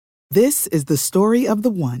This is the story of the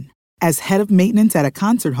one. As head of maintenance at a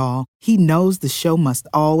concert hall, he knows the show must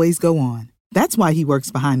always go on. That's why he works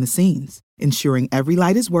behind the scenes, ensuring every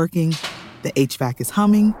light is working, the HVAC is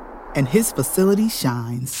humming, and his facility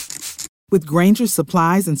shines. With Grainger's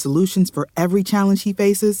supplies and solutions for every challenge he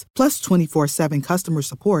faces, plus 24/7 customer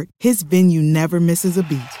support, his venue never misses a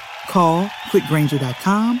beat. Call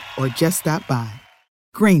quickgrainger.com or just stop by.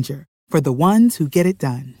 Grainger, for the ones who get it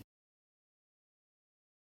done.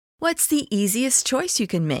 What's the easiest choice you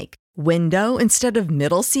can make? Window instead of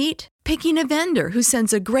middle seat? Picking a vendor who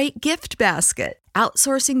sends a great gift basket?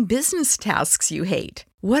 Outsourcing business tasks you hate?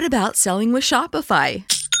 What about selling with Shopify?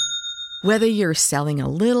 Whether you're selling a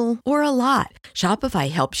little or a lot,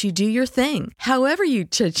 Shopify helps you do your thing, however you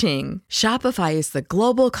cha-ching. Shopify is the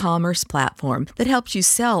global commerce platform that helps you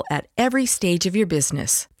sell at every stage of your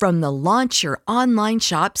business. From the launch your online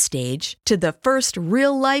shop stage to the first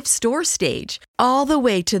real-life store stage, all the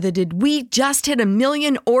way to the did we just hit a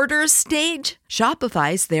million orders stage.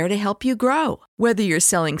 Shopify's there to help you grow. Whether you're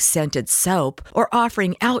selling scented soap or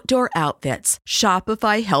offering outdoor outfits,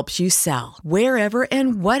 Shopify helps you sell. Wherever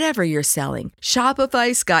and whatever you're selling,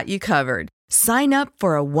 Shopify's got you covered. Sign up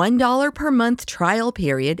for a $1 per month trial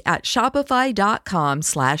period at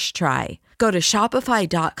shopify.com/try. Go to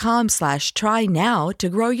shopify.com/try now to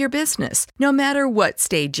grow your business, no matter what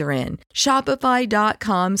stage you're in.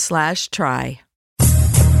 Shopify.com/try.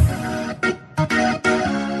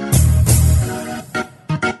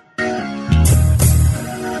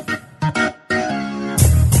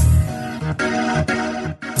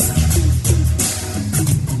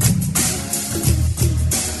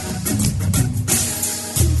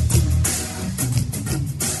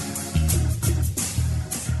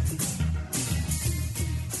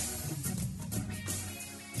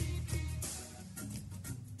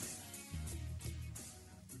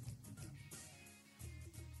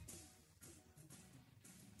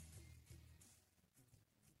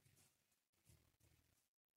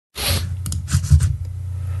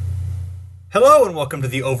 Hello and welcome to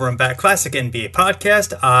the Over and Back Classic NBA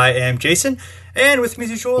podcast. I am Jason, and with me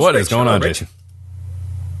as usual What Rich. is going on, Jason?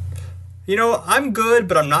 You know, I'm good,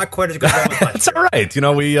 but I'm not quite as good as last It's all right. You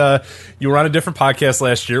know, you were on a different podcast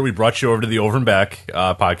last year. We brought you over to the Over and Back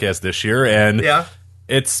podcast this year, and Yeah.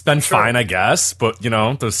 it's been fine, I guess. But you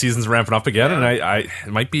know, the season's ramping up again, and it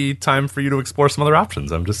might be time for you to explore some other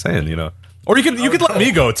options. I'm just saying, you know, or you could let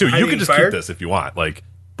me go too. You can just keep this if you want,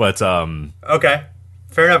 but Okay.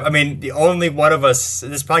 Fair enough. I mean, the only one of us,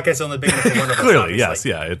 this podcast is only big enough for one of us. clearly, yes,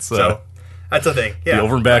 yeah. It's so that's the thing. Yeah, the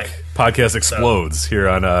Over and Back podcast explodes here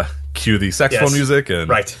on cue the saxophone music and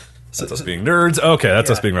right. That's us being nerds. Okay, that's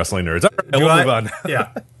us being wrestling nerds. All right, we'll move on. Yeah.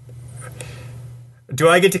 Do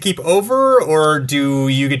I get to keep over, or do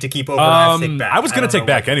you get to keep over? And take back? I was going to take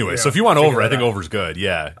back anyway, so if you want over, I think over's good.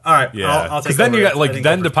 Yeah. All right. Yeah. I'll take then over. you got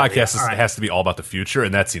then the podcast All right. has to be all about the future,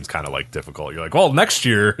 and that seems kind of like difficult. You're like, well, next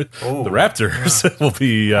year the Raptors will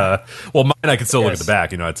be. Well, mine I can still look at the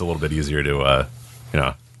back. You know, it's a little bit easier to. You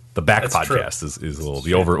know, the back That's podcast is a little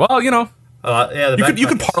the over. Well, you know, you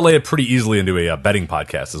could parlay it pretty easily into a betting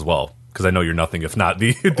podcast as well, because I know you're nothing if not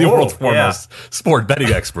the world's foremost sport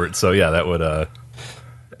betting expert. So yeah, that would.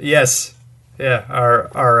 Yes, yeah.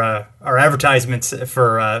 Our advertisements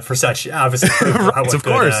for such obviously right, of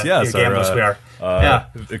course, yes. Gamblers we are. A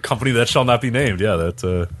company that shall not be named. Yeah, that's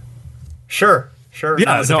sure.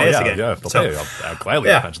 Yeah, They'll pay. I'll gladly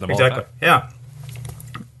mention them all exactly. the time. Yeah.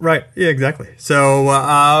 Right. Yeah. Exactly. So,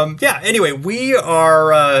 Anyway, we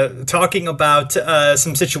are talking about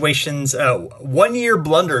some situations, 1 year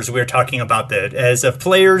blunders. We're talking about that as of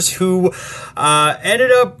players who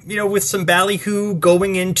ended up, with some ballyhoo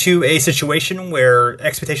going into a situation where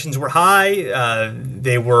expectations were high.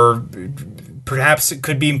 They were. Perhaps it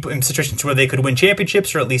could be in situations where they could win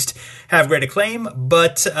championships or at least have great acclaim,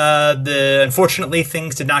 but unfortunately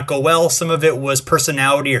things did not go well. Some of it was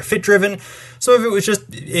personality or fit driven. Some of it was just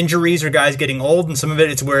injuries or guys getting old, and some of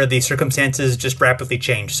it is where the circumstances just rapidly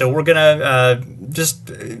change. So we're gonna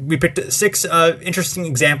we picked 6 interesting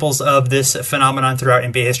examples of this phenomenon throughout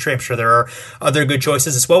NBA history. I'm sure there are other good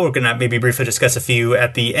choices as well. We're gonna maybe briefly discuss a few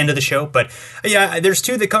at the end of the show, but yeah, there's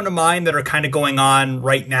 2 that come to mind that are kind of going on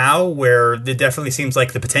right now where it definitely seems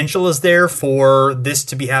like the potential is there for this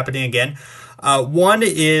to be happening again. One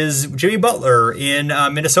is Jimmy Butler in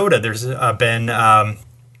Minnesota. There's been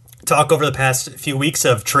talk over the past few weeks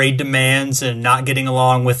of trade demands and not getting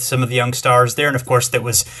along with some of the young stars there. And of course, that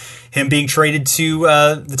was him being traded to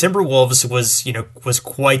the Timberwolves was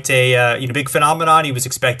quite a big phenomenon. He was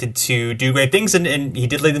expected to do great things, and he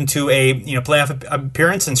did lead them to a playoff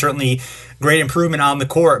appearance and certainly great improvement on the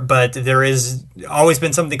court. But there is always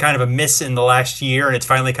been something kind of a miss in the last year, and it's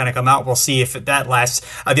finally kind of come out. We'll see if that lasts.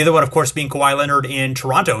 The other one, of course, being Kawhi Leonard in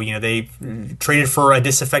Toronto. They traded for a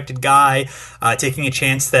disaffected guy, taking a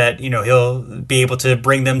chance that he'll be able to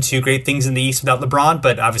bring them to great things in the East without LeBron,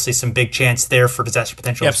 but obviously some big chance there for disaster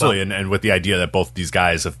potential. Yeah, absolutely. And with the idea that both these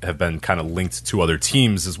guys have been kind of linked to other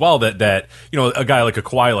teams as well, that a guy like a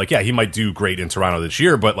Kawhi, he might do great in Toronto this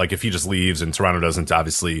year, but if he just leaves and Toronto doesn't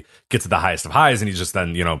obviously get to the highest of highs and he's just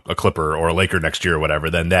then a Clipper or a Laker next year or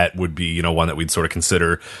whatever, then that would be one that we'd sort of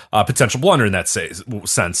consider a potential blunder in that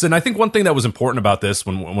sense. And I think one thing that was important about this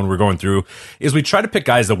when we're going through is we try to pick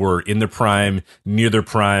guys that were in their prime, near their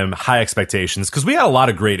prime, high expectations, because we had a lot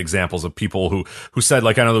of great examples of people who said,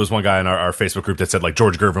 I know there was one guy in our Facebook group that said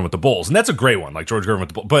George Gervin with the Bulls. And that's a great one, George Gervin with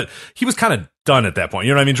the Bulls. But he was kind of done at that point.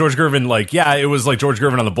 You know what I mean? George Gervin, it was George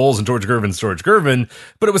Gervin on the Bulls and George Gervin's George Gervin,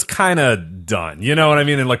 but it was kind of done. You know what I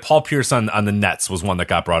mean? And Paul Pierce on the Nets was one that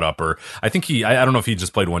got brought up, or I think I don't know if he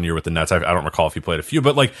just played 1 year with the Nets. I don't recall if he played a few,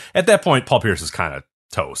 but at that point, Paul Pierce is kind of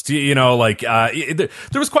toast. There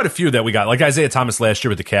was quite a few that we got, Isaiah Thomas last year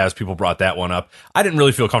with the Cavs. People brought that one up. I didn't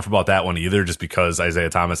really feel comfortable about that one either, just because Isaiah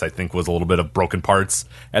Thomas, I think, was a little bit of broken parts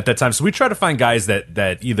at that time. So we try to find guys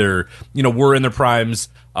that either were in their primes,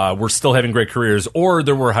 were still having great careers, or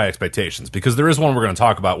there were high expectations, because there is one we're going to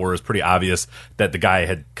talk about where it's pretty obvious that the guy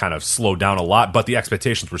had kind of slowed down a lot, but the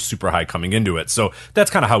expectations were super high coming into it. So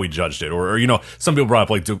that's kind of how we judged it. Or some people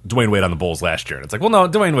brought up Dwayne Wade on the Bulls last year, and it's no,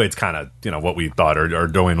 Dwayne Wade's kind of what we thought, or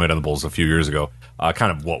Dwayne Wade on the Bulls a few years ago,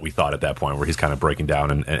 kind of what we thought at that point, where he's kind of breaking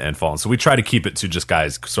down and falling. So we try to keep it to just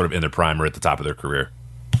guys sort of in their prime or at the top of their career.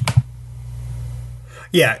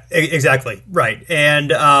 Yeah, exactly. Right.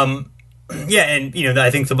 And I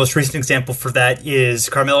think the most recent example for that is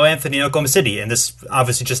Carmelo Anthony in Oklahoma City, and this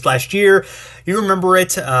obviously just last year. You remember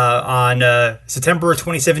it on September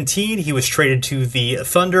 2017. He was traded to the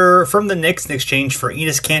Thunder from the Knicks in exchange for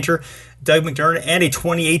Enes Kanter, Doug McDermott, and a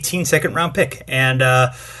 2018 second-round pick. And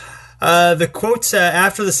the quotes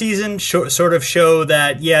after the season sort of show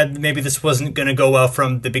that, maybe this wasn't going to go well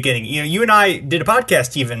from the beginning. You and I did a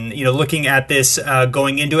podcast even, looking at this,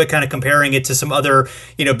 going into it, kind of comparing it to some other,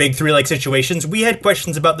 big three-like situations. We had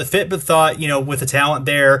questions about the fit, but thought, with the talent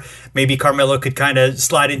there, maybe Carmelo could kind of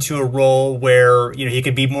slide into a role where, he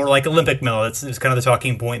could be more like Olympic Melo. It's kind of the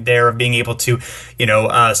talking point there of being able to,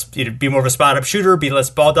 be more of a spot-up shooter, be less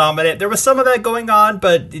ball dominant. There was some of that going on,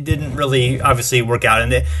 but it didn't really obviously work out.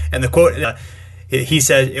 And the quote, he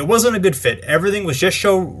said, "It wasn't a good fit. Everything was just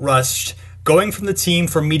so rushed, going from the team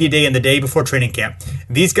for media day and the day before training camp.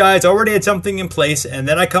 These guys already had something in place, and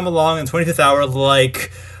then I come along in the 25th hour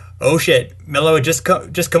oh shit, Melo, just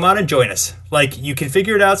come out and join us. You can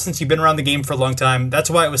figure it out since you've been around the game for a long time. That's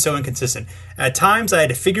why it was so inconsistent. At times, I had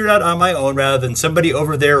to figure it out on my own rather than somebody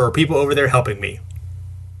over there or people over there helping me."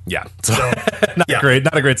 Yeah, so, not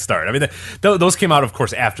a great start. I mean, those came out, of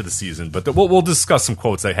course, after the season, but we'll discuss some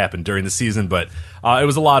quotes that happened during the season. But it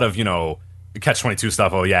was a lot of catch-22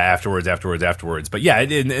 stuff. Oh yeah, afterwards. But yeah,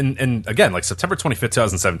 and again, September 25th,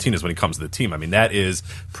 2017 is when he comes to the team. I mean, that is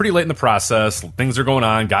pretty late in the process. Things are going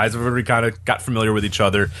on. Guys have already kind of got familiar with each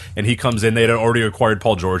other, and he comes in. They had already acquired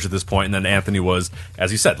Paul George at this point, and then Anthony was,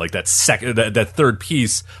 as you said, that third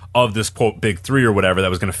piece of this quote big three or whatever that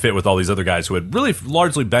was going to fit with all these other guys who had really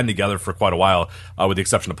largely been together for quite a while, with the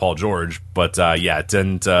exception of Paul George. But it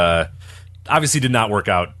didn't obviously did not work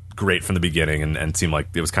out great from the beginning, and seemed like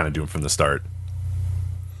it was kind of doomed from the start.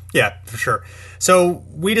 Yeah, for sure. So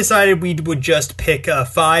we decided we would just pick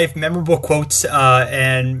 5 memorable quotes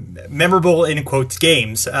and memorable in quotes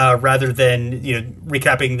games rather than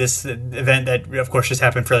recapping this event that of course just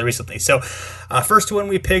happened fairly recently. So first one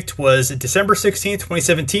we picked was December 16th,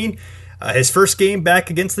 2017. His first game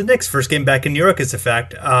back against the Knicks, first game back in New York, is a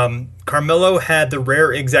fact. Carmelo had the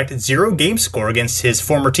rare exact 0 game score against his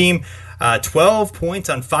former team. 12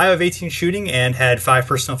 points on 5 of 18 shooting, and had 5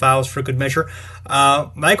 personal fouls for good measure.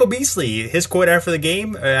 Michael Beasley, his quote after the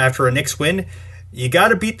game, after a Knicks win, "You got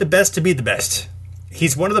to beat the best to beat the best.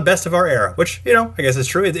 He's one of the best of our era," which, I guess is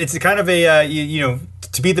true. It's kind of a,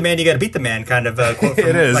 to beat the man, you got to beat the man kind of quote from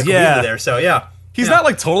it is, Michael Beasley there. So, yeah. He's not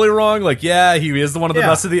totally wrong. He is one of the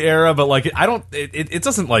best of the era, but I don't, it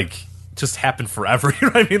doesn't just happen forever. You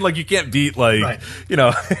know what I mean? Like, you can't beat, like, right. you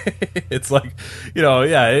know, it's like, you know,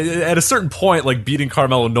 yeah, at a certain point, like, beating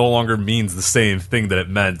Carmelo no longer means the same thing that it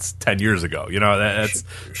meant 10 years ago. You know, that's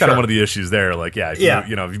kind of one of the issues there. Like, if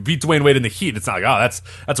you beat Dwayne Wade in the Heat, it's not like, oh,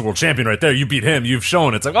 that's a world champion right there. You beat him, you've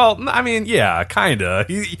shown. It's like, well, I mean, yeah, kind of.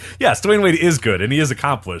 Yes, Dwayne Wade is good, and he is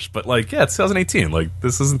accomplished, but, like, yeah, it's 2018. Like,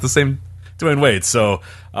 this isn't the same Dwayne Wade, so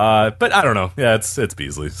but I don't know. Yeah, it's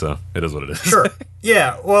Beasley, so it is what it is. Sure.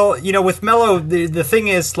 Yeah, well, you know, with Melo, the thing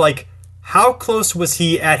is, like, how close was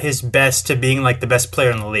he at his best to being, like, the best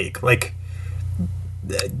player in the league? Like,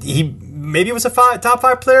 he maybe was a top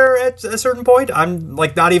 5 player at a certain point. I'm,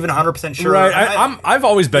 like, not even 100% sure. Right. I've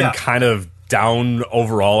always been kind of down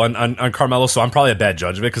overall on Carmelo, so I'm probably a bad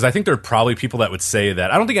judge of it, because I think there are probably people that would say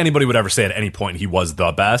that. I don't think anybody would ever say at any point he was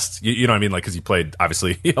the best. You know what I mean? Like, because he played,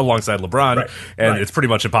 obviously, alongside LeBron, and it's pretty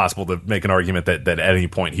much impossible to make an argument that at any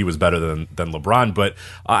point he was better than LeBron. But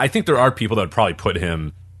I think there are people that would probably put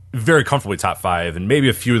him very comfortably top 5, and maybe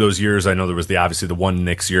a few of those years. I know there was obviously the one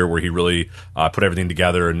Knicks year where he really put everything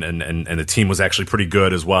together, and the team was actually pretty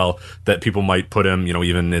good as well, that people might put him, you know,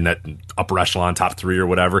 even in that upper echelon, top 3 or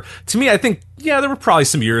whatever. To me, I think, yeah, there were probably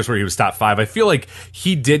some years where he was top 5. I feel like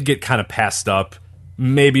he did get kind of passed up.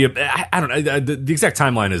 Maybe I don't know. The exact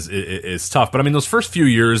timeline is tough, but I mean, those first few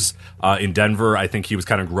years in Denver, I think he was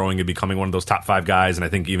kind of growing and becoming one of those top 5 guys, and I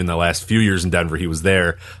think even the last few years in Denver, he was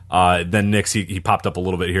there. Then Knicks, he popped up a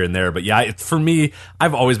little bit here and there, but yeah, for me,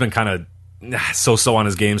 I've always been kind of so on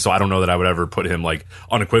his game, so I don't know that I would ever put him like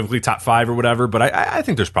unequivocally top 5 or whatever. But I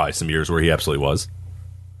think there's probably some years where he absolutely was.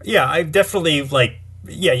 Yeah, I definitely like.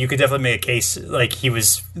 Yeah, you could definitely make a case like he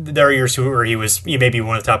was. There are years where he was maybe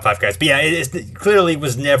one of the top 5 guys, but yeah, it clearly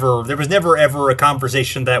was never. There was never ever a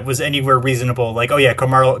conversation that was anywhere reasonable. Like, oh yeah,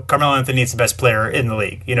 Carmelo Anthony is the best player in the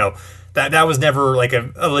league. You know, that was never like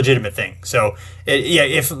a legitimate thing. So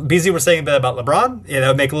if Beasley was saying that about LeBron, yeah, that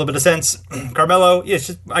would make a little bit of sense. Carmelo, it's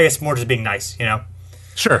just, I guess, more just being nice. You know.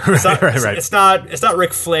 Sure, it's not, right. It's not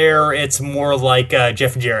Ric Flair. It's more like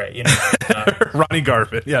Jeff Jarrett, you know. Ronnie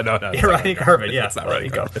Garvin. Yeah, no. Yeah, Ronnie Garvin. Yeah, it's not Ronnie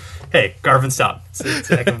Garvin. Hey, Garvin, stop.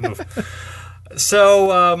 It's a heck of a move.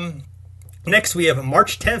 So next we have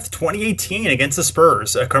March 10th, 2018 against the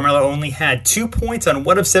Spurs. Carmelo only had 2 points on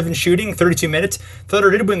 1 of 7 shooting, 32 minutes.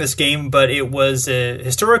 Thunder did win this game, but it was a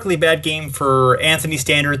historically bad game for Anthony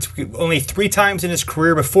standards. Only 3 times in his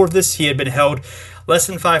career before this he had been held less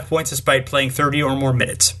than 5 points despite playing 30 or more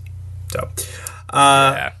minutes. So,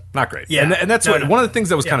 yeah, not great. Yeah, and that's one of the things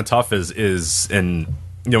that was kind of tough is in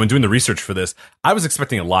doing the research for this, I was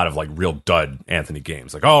expecting a lot of like real dud Anthony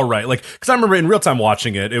games. Like, all right, like, because I remember in real time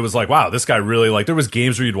watching it, it was like, wow, this guy really, like, there was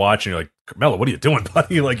games where you'd watch and you're like, Carmelo, what are you doing,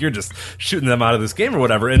 buddy? Like, you're just shooting them out of this game or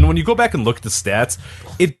whatever. And when you go back and look at the stats,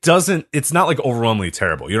 it's not like overwhelmingly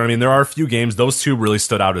terrible. You know what I mean? There are a few games, those 2 really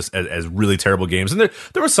stood out as really terrible games. And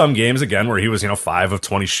there were some games, again, where he was, 5 of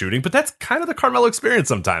 20 shooting, but that's kind of the Carmelo experience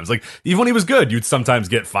sometimes. Like, even when he was good, you'd sometimes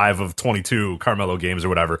get 5 of 22 Carmelo games or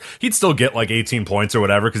whatever. He'd still get like 18 points or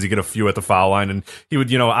whatever, because he'd get a few at the foul line, and he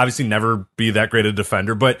would, obviously never be that great a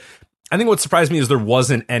defender. But I think what surprised me is there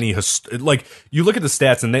wasn't any like, you look at the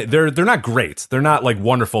stats and they're not great. They're not like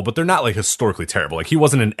wonderful, but they're not like historically terrible. Like, he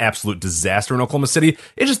wasn't an absolute disaster in Oklahoma City.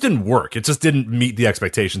 It just didn't work. It just didn't meet the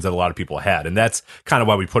expectations that a lot of people had. And that's kind of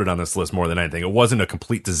why we put it on this list more than anything. It wasn't a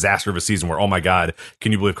complete disaster of a season where, oh my God,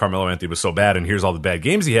 can you believe Carmelo Anthony was so bad and here's all the bad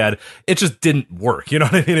games he had. It just didn't work. You know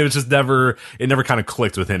what I mean? It was just never kind of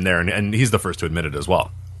clicked with him there. And he's the first to admit it as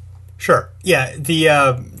well. Sure. Yeah.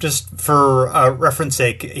 The just for reference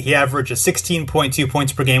sake, he averaged 16.2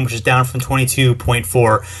 points per game, which is down from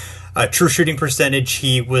 22.4. True shooting percentage,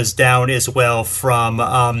 he was down as well from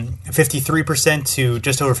 53% to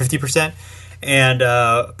just over 50%. And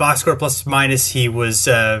box score plus minus, he was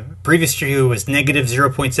previous year he was negative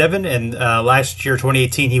 0.7, and last year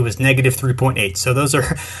 2018 he was negative 3.8. So those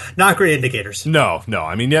are not great indicators. No.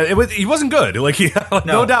 I mean, yeah, he wasn't good. Like,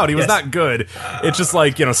 no doubt he was not good. It's just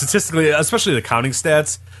like, statistically, especially the counting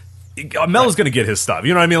stats, Melo's going to get his stuff.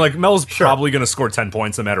 You know what I mean? Like, Melo's probably going to score 10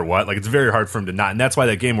 points no matter what. Like, it's very hard for him to not. And that's why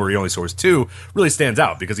that game where he only scores 2 really stands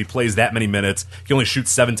out, because he plays that many minutes. He only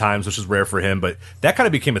shoots 7 times, which is rare for him. But that kind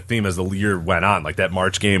of became a theme as the year went on. Like, that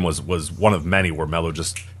March game was one of many where Melo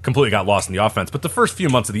just completely got lost in the offense. But the first few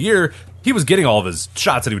months of the year, he was getting all of his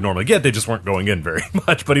shots that he would normally get. They just weren't going in very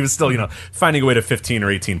much. But he was still, finding a way to 15 or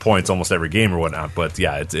 18 points almost every game or whatnot. But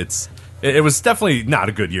yeah, it was definitely not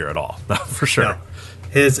a good year at all, for sure. No.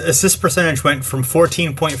 His assist percentage went from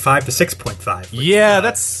 14.5 to 6.5. Yeah,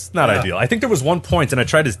 that's not ideal. I think there was 1 point, and I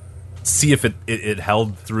tried to see if it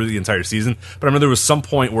held through the entire season, but I remember there was some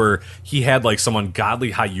point where he had like some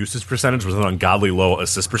ungodly high usage percentage with an ungodly low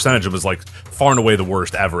assist percentage. It was like far and away the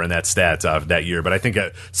worst ever in that stat that year. But I think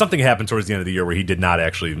something happened towards the end of the year where he did not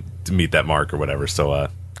actually meet that mark or whatever. So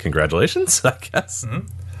congratulations, I guess. Mm-hmm.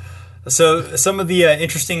 So some of the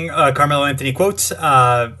interesting Carmelo Anthony quotes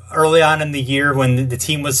early on in the year when the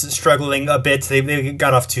team was struggling a bit. They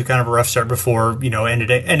got off to kind of a rough start before,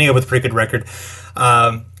 ending up with a pretty good record.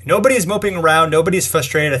 Nobody's moping around. Nobody's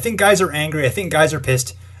frustrated. I think guys are angry. I think guys are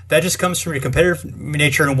pissed. That just comes from your competitive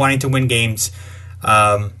nature and wanting to win games.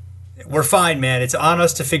 We're fine, man. It's on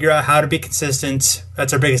us to figure out how to be consistent.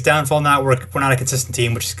 That's our biggest downfall now. We're not a consistent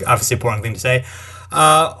team, which is obviously a boring thing to say.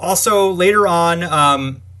 Also, later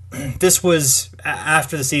on, this was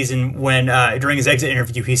after the season when during his exit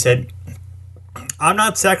interview, he said, I'm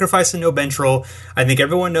not sacrificing no bench role. I think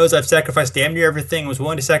everyone knows I've sacrificed damn near everything. I was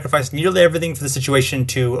willing to sacrifice nearly everything for the situation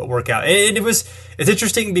to work out. And it's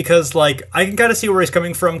interesting because like I can kind of see where he's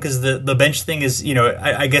coming from because the bench thing is,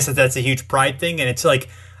 I guess that's a huge pride thing. And it's like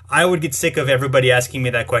I would get sick of everybody asking me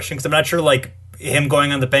that question because I'm not sure like him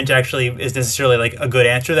going on the bench actually is necessarily like a good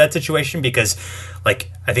answer to that situation because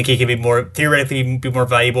like I think he can be theoretically more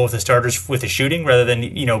valuable with the starters with his shooting rather than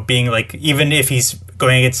being like even if he's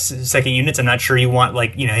going against second units. I'm not sure you want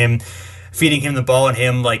like him feeding him the ball and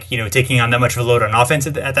him like taking on that much of a load on offense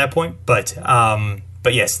at that point. But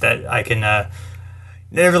yes, that I can.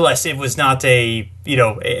 Nevertheless, it was not a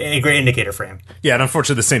great indicator for him. Yeah, and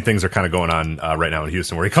unfortunately, the same things are kind of going on right now in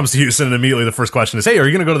Houston, where he comes to Houston and immediately the first question is, "Hey, are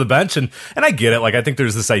you going to go to the bench?" And I get it. Like, I think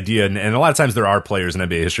there's this idea, and a lot of times there are players in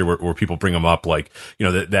NBA history where people bring them up, like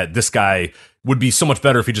that this guy would be so much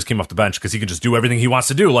better if he just came off the bench because he can just do everything he wants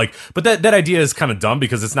to do. Like, but that idea is kind of dumb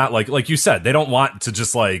because it's not like you said, they don't want to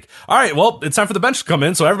just like, all right, well, it's time for the bench to come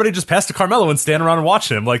in, so everybody just pass to Carmelo and stand around and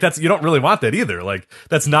watch him. Like you don't really want that either. Like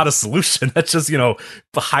that's not a solution. That's just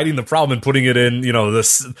hiding the problem and putting it in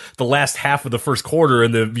the last half of the first quarter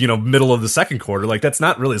and the middle of the second quarter. Like that's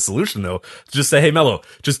not really a solution though. Just say, hey Melo,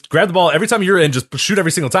 just grab the ball every time you're in, just shoot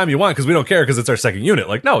every single time you want because we don't care because it's our second unit.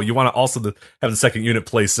 Like no, you want to also have the second unit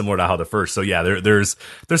play similar to how the first. So yeah, there's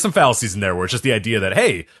some fallacies in there where it's just the idea that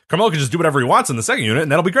hey, Carmelo can just do whatever he wants in the second unit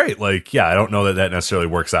and that'll be great. Like yeah, I don't know that necessarily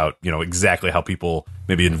works out exactly how people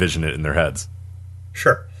maybe envision it in their heads.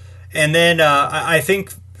 Sure. And then I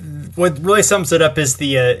think what really sums it up is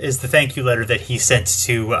the thank you letter that he sent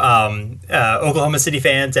to Oklahoma City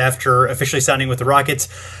fans after officially signing with the Rockets.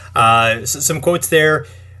 Some quotes there.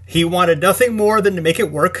 He wanted nothing more than to make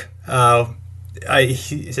it work.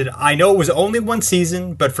 He said, I know it was only one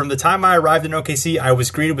season, but from the time I arrived in OKC, I was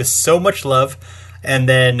greeted with so much love. And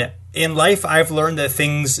then in life, I've learned that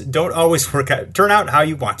things don't always turn out how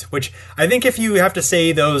you want, which I think if you have to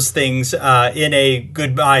say those things in a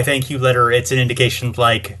goodbye thank you letter, it's an indication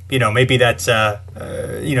like, maybe that's, all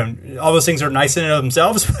those things are nice in and of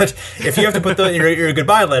themselves. But if you have to put your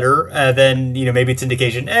goodbye letter, then, maybe it's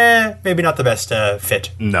indication, maybe not the best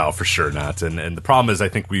fit. No, for sure not. And the problem is I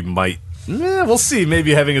think we might, we'll see,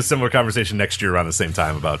 maybe having a similar conversation next year around the same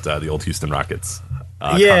time about the old Houston Rockets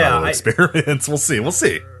Carmelo experience. We'll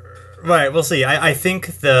see. Right, we'll see. I think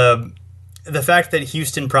the fact that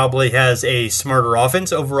Houston probably has a smarter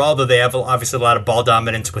offense overall, though they have obviously a lot of ball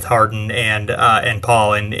dominance with Harden and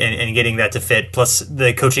Paul and getting that to fit, plus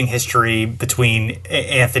the coaching history between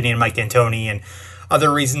Anthony and Mike D'Antoni and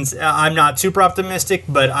other reasons. I'm not super optimistic,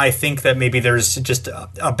 but I think that maybe there's just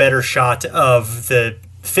a better shot of the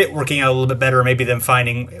fit working out a little bit better, maybe them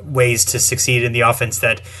finding ways to succeed in the offense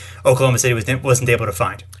that Oklahoma City wasn't able to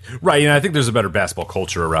find. Right, and I think there's a better basketball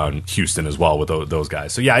culture around Houston as well with those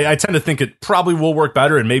guys. So yeah, I tend to think it probably will work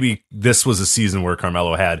better, and maybe this was a season where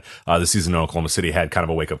Carmelo had, the season in Oklahoma City had kind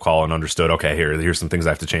of a wake-up call and understood, okay, here's some things I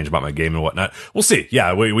have to change about my game and whatnot. We'll see.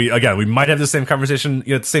 Yeah, we might have the same conversation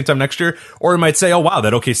at the same time next year, or we might say, oh wow,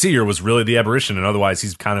 that OKC year was really the aberration, and otherwise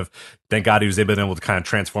he's kind of, thank God he was able to kind of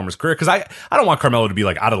transform his career, because I don't want Carmelo to be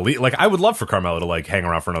like out of the league. Like I would love for Carmelo to like hang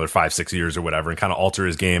around for another 5-6 years or whatever and kind of alter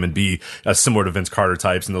his game and be similar to Vince Carter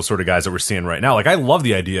types and those sort of guys that we're seeing right now. Like I love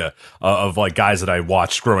the idea of like guys that I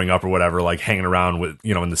watched growing up or whatever, like hanging around with,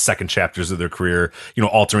 in the second chapters of their career,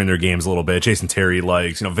 altering their games a little bit. Jason Terry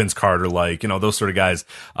likes, Vince Carter like, those sort of guys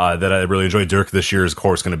that I really enjoy. Dirk this year is of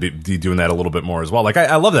course going to be doing that a little bit more as well. Like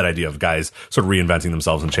I love that idea of guys sort of reinventing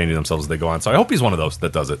themselves and changing themselves as they go on. So I hope he's one of those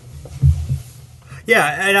that does it.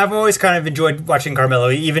 Yeah, and I've always kind of enjoyed watching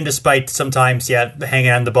Carmelo, even despite sometimes,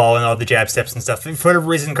 hanging on the ball and all the jab steps and stuff. For whatever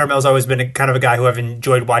reason, Carmelo's always been kind of a guy who I've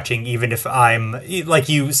enjoyed watching, even if I'm, like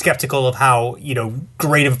you, skeptical of how,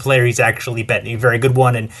 great of a player he's actually been. He's a very good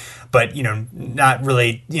one, but not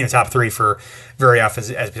really top 3 for very often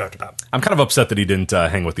as we talked about. I'm kind of upset that he didn't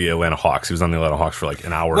hang with the Atlanta Hawks. He was on the Atlanta Hawks for like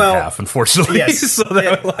an hour and a half, unfortunately. Yes. So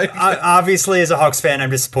obviously, as a Hawks fan, I'm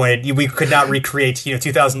disappointed. We could not recreate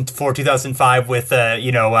 2004, 2005 with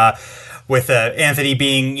Anthony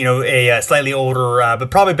being, a slightly older, but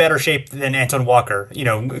probably better shape than Antoine Walker,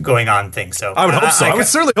 going on things. So I would hope so. I would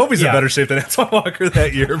certainly hope he's in better shape than Antoine Walker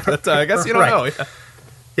that year, but I guess you don't know.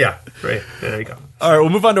 Yeah, right. There you go. All right, we'll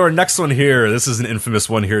move on to our next one here. This is an infamous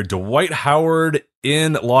one here. Dwight Howard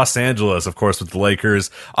in Los Angeles, of course, with the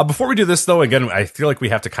Lakers. Before we do this, though, again, I feel like we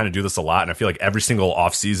have to kind of do this a lot, and I feel like every single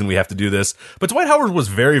offseason we have to do this. But Dwight Howard was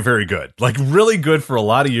very, very good. Like, really good for a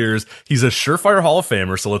lot of years. He's a surefire Hall of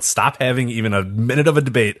Famer, so let's stop having even a minute of a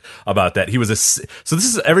debate about that. So this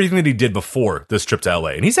is everything that he did before this trip to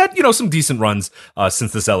L.A., and he's had, some decent runs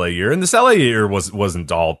since this L.A. year, and this L.A. year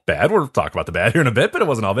wasn't all bad. We'll talk about the bad here in a bit, but it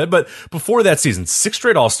wasn't all bad. But before that season, 6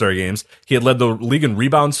 straight All-Star games. He had led the league in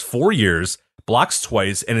rebounds 4 years, blocks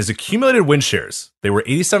twice, and his accumulated win shares, they were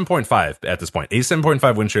 87.5 at this point.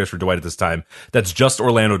 87.5 win shares for Dwight at this time. That's just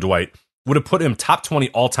Orlando Dwight. Would have put him top 20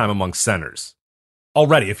 all-time among centers.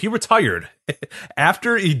 Already, if he retired,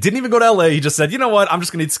 after he didn't even go to LA, he just said, you know what, I'm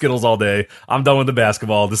just going to eat Skittles all day. I'm done with the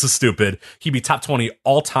basketball. This is stupid. He'd be top 20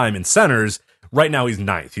 all-time in centers. Right now, he's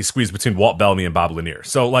 9th. He's squeezed between Walt Bellamy and Bob Lanier.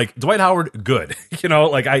 So, like, Dwight Howard, good.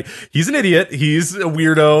 He's an idiot. He's a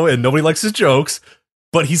weirdo, and nobody likes his jokes.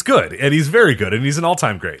 But he's good, and he's very good, and he's an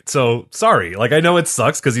all-time great. So, sorry. Like, I know it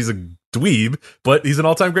sucks because he's a dweeb, but he's an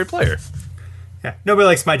all-time great player. Yeah, nobody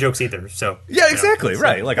likes my jokes either. So yeah, exactly,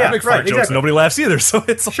 right. Like I make fart jokes, and nobody laughs either. So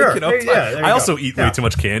it's like, sure. I also eat way too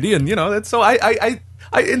much candy, and that's so I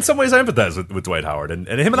in some ways I empathize with Dwight Howard, and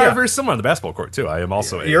him and I are very similar on the basketball court too. I am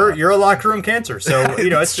also you're a locker room cancer, so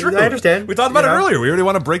it's true. I understand. We talked about it earlier. We already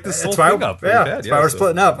want to break this whole thing up. Yeah, that's why we're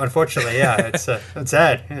splitting up. Unfortunately, it's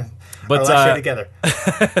sad. Yeah. But together.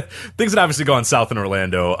 Things had obviously gone south in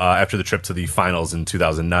Orlando after the trip to the finals in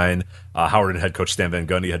 2009. Howard and head coach Stan Van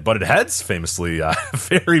Gundy had butted heads, famously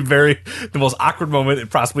very, very the most awkward moment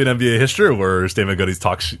possibly in NBA history, where Stan Van Gundy's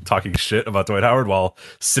talking shit about Dwight Howard while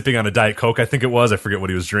sipping on a Diet Coke, I think it was. I forget what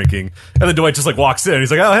he was drinking. And then Dwight just walks in.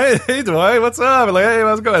 He's like, oh, hey Dwight, what's up? And hey,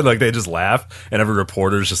 how's it going? Like, they just laugh, and every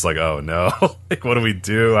reporter's just like, oh no, what do we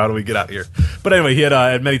do? How do we get out here? But anyway, he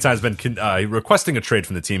had many times been requesting a trade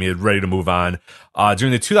from the team. He had ready to move on.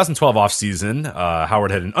 During the 2012 offseason,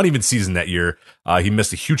 Howard had an uneven season that year. He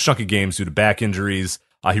missed a huge chunk of games due to back injuries.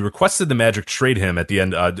 He requested the Magic trade him at the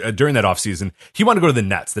end during that offseason. He wanted to go to the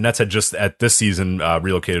Nets. The Nets had just at this season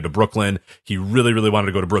relocated to Brooklyn. He really, really wanted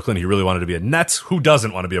to go to Brooklyn. He really wanted to be a Net. Who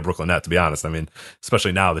doesn't want to be a Brooklyn Net, to be honest? I mean,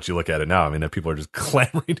 especially now that you look at it now. I mean, people are just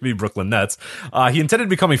clamoring to be Brooklyn Nets. He intended to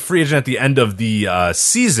become a free agent at the end of the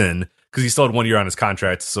season, because he still had 1 year on his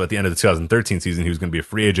contract. So at the end of the 2013 season, he was going to be a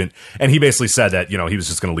free agent. And he basically said that, he was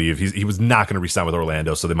just going to leave. He was not going to re-sign with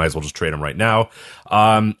Orlando, so they might as well just trade him right now.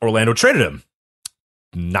 Orlando traded him,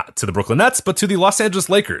 not to the Brooklyn Nets, but to the Los Angeles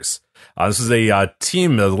Lakers. This is a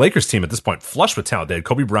team, the Lakers team at this point, flush with talent. They had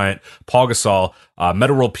Kobe Bryant, Paul Gasol,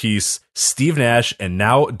 Metta World Peace, Steve Nash, and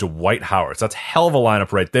now Dwight Howard. So that's a hell of a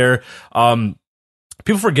lineup right there.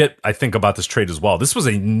 People forget, I think, about this trade as well. This was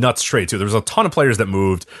a nuts trade, too. There was a ton of players that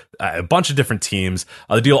moved, a bunch of different teams.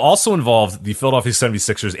 The deal also involved the Philadelphia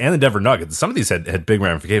 76ers and the Denver Nuggets. Some of these had big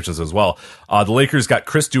ramifications as well. The Lakers got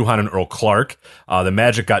Chris Duhon and Earl Clark. The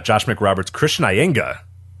Magic got Josh McRoberts, Christian Iyengar.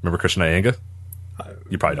 Remember Christian Iyengar?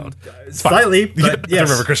 You probably don't. Slightly, but yes. I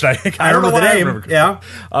remember Christian Iyengar. I remember the name.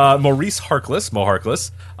 Yeah. Maurice Harkless, Mo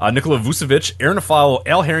Harkless, Nikola Vucevic, Aaron Aflalo,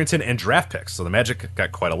 Al Harrington, and draft picks. So the Magic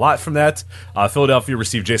got quite a lot from that. Philadelphia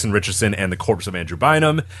received Jason Richardson and the corpse of Andrew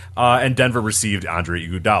Bynum, and Denver received Andre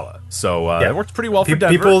Iguodala. So it worked pretty well for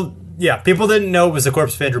Denver. People didn't know it was the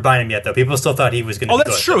corpse of Andrew Bynum yet, though. People still thought he was going to be good.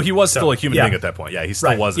 Oh, that's true. He was still a human being at that point. Yeah, he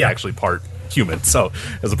still was actually part human, so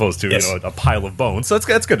as opposed to a pile of bones. So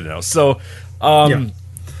that's good to know. So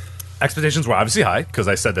expectations were obviously high, because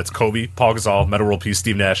I said that's Kobe, Paul Gasol, Metta World Peace,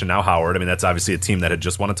 Steve Nash, and now Howard. I mean, that's obviously a team that had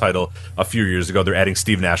just won a title a few years ago. They're adding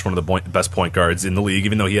Steve Nash, one of the best point guards in the league,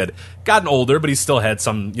 even though he had gotten older, but he still had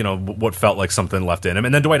some, what felt like something left in him.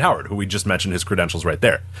 And then Dwight Howard, who we just mentioned his credentials right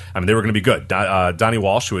there. I mean, they were going to be good. Donnie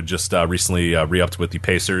Walsh, who had just recently re-upped with the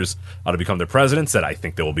Pacers to become their president, said, I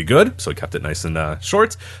think they will be good. So he kept it nice and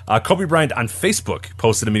short. Kobe Bryant on Facebook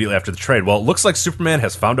posted immediately after the trade, well, it looks like Superman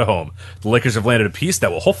has found a home. The Lakers have landed a piece that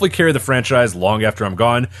will hopefully carry the franchise long after I'm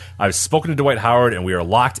gone. I've spoken to Dwight Howard, and we are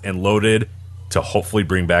locked and loaded to hopefully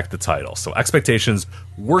bring back the title. So expectations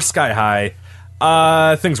were sky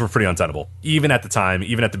high. Things were pretty untenable, even at the time,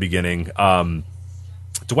 even at the beginning. Dwight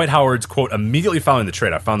Dwight Howard's quote immediately following the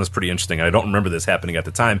trade. I found this pretty interesting, and I don't remember this happening at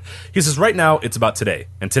the time. He says, right now, it's about today.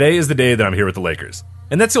 And today is the day that I'm here with the Lakers.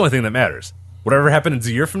 And that's the only thing that matters. Whatever happens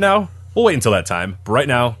a year from now, we'll wait until that time. But right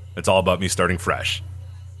now, it's all about me starting fresh.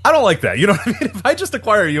 I don't like that. You know what I mean? If I just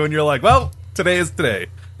acquire you and you're like, well, today is today,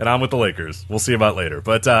 and I'm with the Lakers. We'll see about later.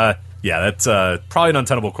 But yeah, that's probably an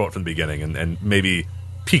untenable quote from the beginning, and maybe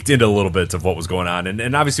peeked into a little bit of what was going on.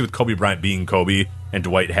 And obviously with Kobe Bryant being Kobe and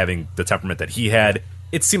Dwight having the temperament that he had,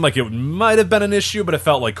 it seemed like it might have been an issue, but it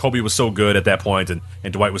felt like Kobe was so good at that point, and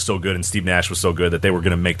Dwight was so good, and Steve Nash was so good that they were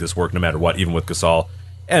going to make this work no matter what, even with Gasol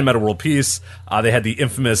and Metta World Peace. They had the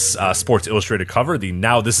infamous Sports Illustrated cover, the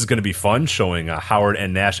Now This Is Going to Be Fun, showing Howard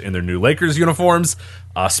and Nash in their new Lakers uniforms.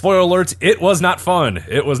 Spoiler alert, it was not fun.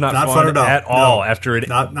 It was not fun at all. No, after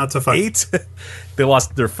not so fun. They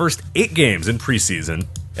lost their first 8 games in preseason,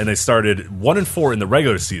 and they started 1-4 in the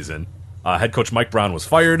regular season. Head coach Mike Brown was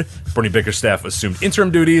fired. Bernie Bickerstaff assumed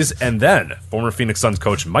interim duties, and then former Phoenix Suns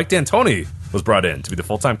coach Mike D'Antoni was brought in to be the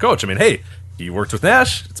full-time coach. I mean, hey, he worked with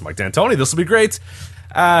Nash. It's Mike D'Antoni. This will be great.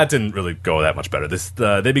 It didn't really go that much better.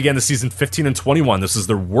 They began the season 15-21. This is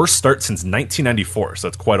their worst start since 1994, so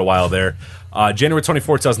that's quite a while there. January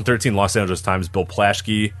 24, 2013, Los Angeles Times, Bill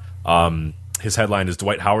Plaschke. His headline is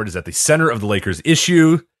Dwight Howard is at the center of the Lakers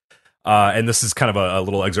issue. And this is kind of a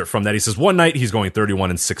little excerpt from that. He says, one night he's going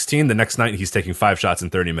 31-16. The next night he's taking 5 shots in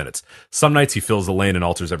 30 minutes. Some nights he fills the lane and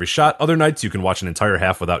alters every shot. Other nights you can watch an entire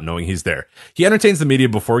half without knowing he's there. He entertains the media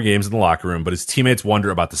before games in the locker room, but his teammates wonder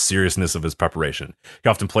about the seriousness of his preparation. He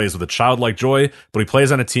often plays with a childlike joy, but he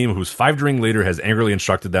plays on a team whose 5-ring leader has angrily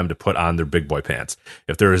instructed them to put on their big boy pants.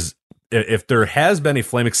 If there has been a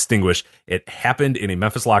flame extinguished, it happened in a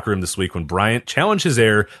Memphis locker room this week when Bryant challenged his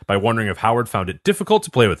heir by wondering if Howard found it difficult to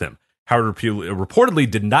play with him. Howard reportedly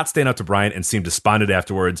did not stand up to Bryant and seemed despondent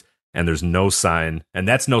afterwards, and that's no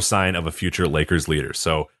sign of a future Lakers leader.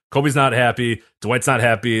 So Kobe's not happy, Dwight's not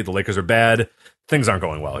happy, the Lakers are bad. Things aren't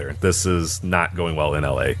going well here. This is not going well in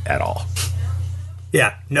LA at all.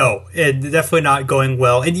 Yeah, no, definitely not going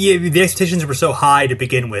well. And yeah, the expectations were so high to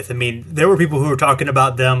begin with. I mean, there were people who were talking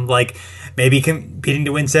about them like maybe competing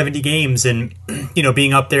to win 70 games and, you know,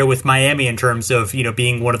 being up there with Miami in terms of, you know,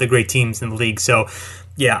 being one of the great teams in the league. So,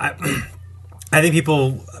 yeah, I think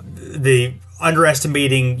people,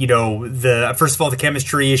 underestimating, you know, first of all, the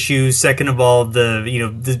chemistry issues, second of all,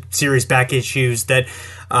 the serious back issues that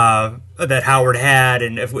Howard had,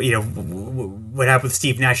 and you know what happened with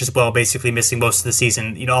Steve Nash as well, basically missing most of the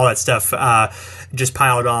season. You know, all that stuff just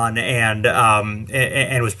piled on and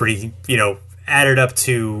was pretty, you know, added up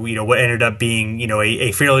to, you know, what ended up being, you know,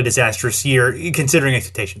 a fairly disastrous year considering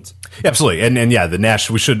expectations. Absolutely, and yeah, the Nash.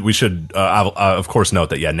 We should of course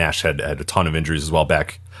note that Nash had a ton of injuries as well,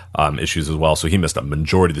 back issues as well, so he missed a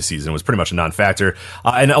majority of the season. It was pretty much a non-factor,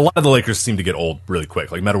 and a lot of the Lakers seemed to get old really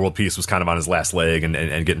quick. Like Metta World Peace was kind of on his last leg and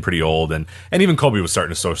getting pretty old, and even Kobe was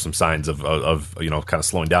starting to show some signs of you know, kind of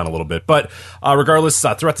slowing down a little bit. But regardless,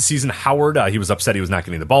 throughout the season, Howard he was upset he was not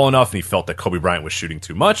getting the ball enough, and he felt that Kobe Bryant was shooting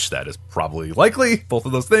too much. That is probably likely, both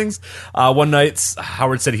of those things. One night,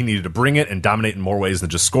 Howard said he needed to bring it and dominate in more ways than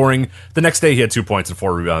just scoring. The next day, he had 2 points and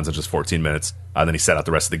 4 rebounds in just 14 minutes. Then he sat out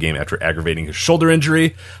the rest of the game after aggravating his shoulder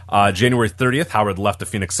injury. January 30th, Howard left the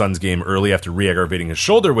Phoenix Suns game early after re-aggravating his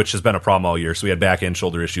shoulder, which has been a problem all year. So he had back and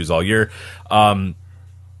shoulder issues all year.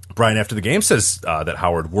 Brian, after the game, says that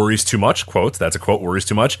Howard worries too much, quote, that's a quote, worries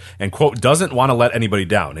too much, and, quote, doesn't want to let anybody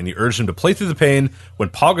down. And he urged him to play through the pain when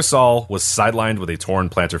Pau Gasol was sidelined with a torn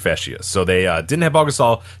plantar fascia. So they didn't have Pau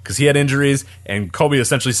Gasol because he had injuries, and Kobe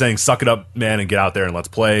essentially saying, suck it up, man, and get out there and let's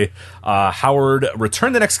play. Howard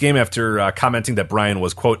returned the next game after commenting that Brian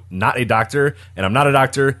was, quote, not a doctor, and I'm not a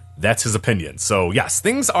doctor. That's his opinion. So, yes,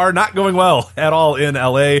 things are not going well at all in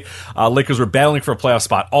LA. Lakers were battling for a playoff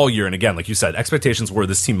spot all year. And again, like you said, expectations were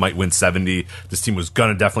this team might win 70. This team was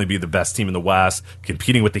going to definitely be the best team in the West,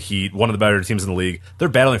 competing with the Heat, one of the better teams in the league. They're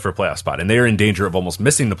battling for a playoff spot, and they are in danger of almost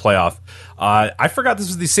missing the playoff. I forgot this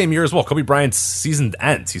was the same year as well. Kobe Bryant's season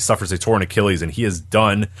ends. He suffers a torn Achilles, and he is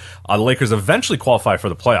done. The Lakers eventually qualify for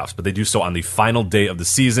the playoffs, but they do so on the final day of the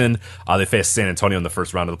season. They faced San Antonio in the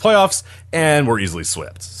first round of the playoffs, and were easily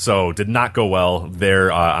swept. So did not go well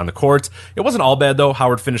there on the court. It wasn't all bad, though.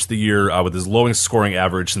 Howard finished the year with his lowest scoring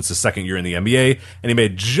average since his second year in the NBA, and he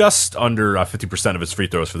made just under 50% of his free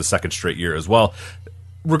throws for the second straight year as well.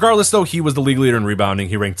 Regardless, though, he was the league leader in rebounding.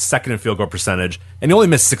 He ranked second in field goal percentage, and he only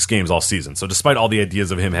missed 6 games all season. So despite all the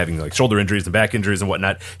ideas of him having like shoulder injuries and back injuries and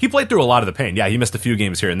whatnot, he played through a lot of the pain. Yeah, he missed a few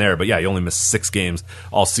games here and there, but yeah, he only missed 6 games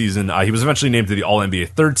all season. He was eventually named to the All-NBA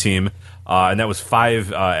third team, and that was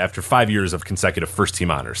after 5 years of consecutive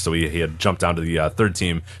first-team honors. So he had jumped down to the third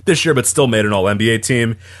team this year, but still made an All-NBA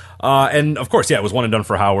team. And of course, it was one and done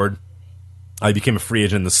for Howard. He became a free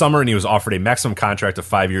agent in the summer, and he was offered a maximum contract of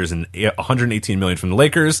 5 years and $118 million from the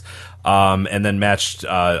Lakers, and then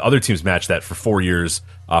other teams matched that for 4 years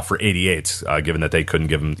for 88, given that they couldn't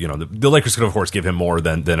give him, the Lakers could, of course, give him more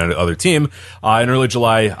than any other team. In early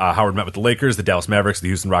July, Howard met with the Lakers, the Dallas Mavericks, the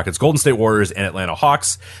Houston Rockets, Golden State Warriors, and Atlanta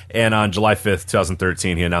Hawks. And on July 5th,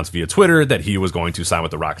 2013, he announced via Twitter that he was going to sign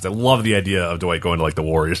with the Rockets. I love the idea of Dwight going to, like, the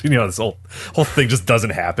Warriors. This whole thing just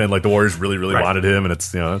doesn't happen. Like, the Warriors really, really wanted him, and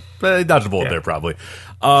it's, they dodged a bullet there, probably.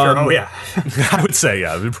 Sure. Oh, yeah. I would say,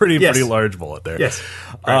 pretty large bullet there. Yes.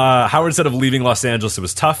 Right. Howard said of leaving Los Angeles, it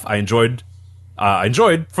was tough. I enjoyed,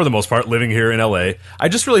 for the most part, living here in LA. I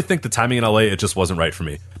just really think the timing in LA, it just wasn't right for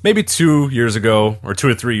me. Maybe 2 years ago, or 2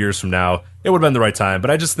 or 3 years from now, it would have been the right time, but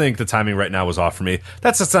I just think the timing right now was off for me.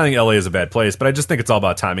 That's not saying LA is a bad place, but I just think it's all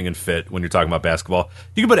about timing and fit when you're talking about basketball.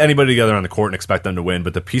 You can put anybody together on the court and expect them to win,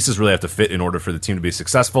 but the pieces really have to fit in order for the team to be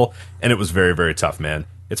successful, and it was very, very tough, man.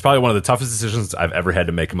 It's probably one of the toughest decisions I've ever had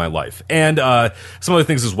to make in my life. And some other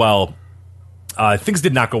things as well. Things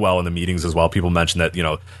did not go well in the meetings as well. People mentioned that,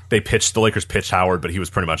 the Lakers pitched Howard, but he was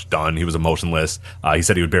pretty much done. He was emotionless. He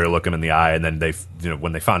said he would barely look him in the eye. And then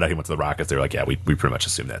when they found out he went to the Rockets, they were like, yeah, we pretty much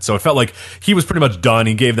assumed that. So it felt like he was pretty much done.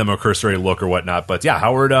 He gave them a cursory look or whatnot. But yeah,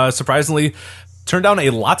 Howard, surprisingly, turned down a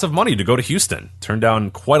lot of money to go to Houston. Turned down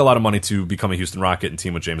quite a lot of money to become a Houston Rocket and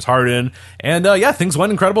team with James Harden. And things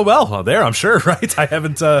went incredible well there, I'm sure, right? I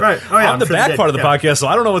haven't on the back part of the podcast, so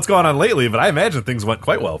I don't know what's going on lately, but I imagine things went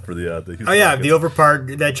quite well for the Houston Rockets. The over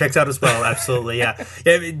part, that checks out as well. Absolutely, yeah.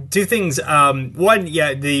 Two things. One,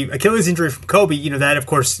 the Achilles injury from Kobe, that, of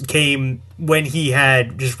course, came when he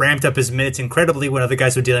had just ramped up his minutes incredibly when other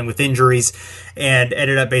guys were dealing with injuries and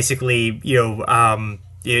ended up basically,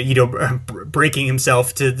 breaking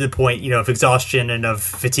himself to the point, of exhaustion and of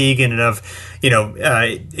fatigue and of,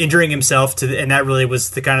 injuring himself and that really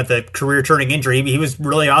was the kind of the career turning injury. He was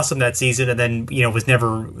really awesome that season and then, was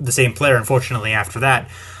never the same player, unfortunately, after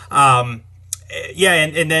that. And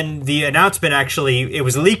then the announcement actually, it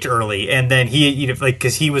was leaked early, and then he,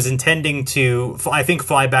 because he was intending to, I think,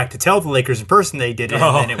 fly back to tell the Lakers in person they did it,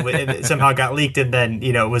 and then it somehow got leaked, and then,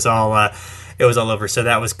 it was all over. So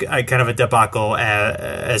that was kind of a debacle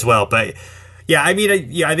as well. But I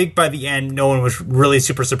think by the end, no one was really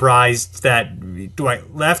super surprised that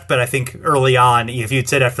Dwight left. But I think early on, if you'd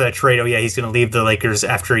said after that trade, he's going to leave the Lakers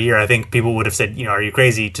after a year, I think people would have said, are you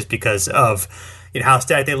crazy? Just because of how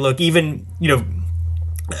stacked they look. Even,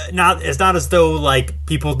 it's not as though like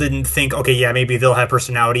people didn't think, maybe they'll have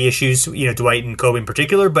personality issues, Dwight and Kobe in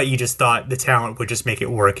particular, but you just thought the talent would just make it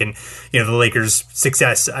work. And, the Lakers'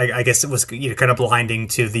 success, I guess it was kind of blinding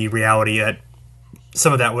to the reality that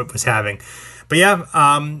some of that was having. But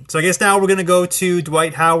so I guess now we're going to go to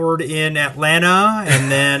Dwight Howard in Atlanta and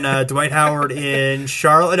then Dwight Howard in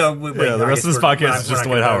Charlotte. No, the rest of this podcast is just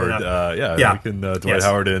Dwight Howard. We can Dwight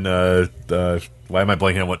Howard in, why am I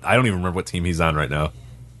blanking on what, I don't even remember what team he's on right now.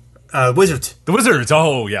 Wizards. The Wizards.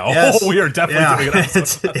 Oh, yeah. Yes. We are definitely doing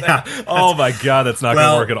it. Oh, my God. That's not going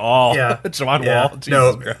to work at all. Yeah. John Wall.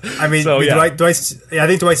 Jesus Christ. I mean, I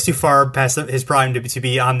think Dwight's too far past his prime to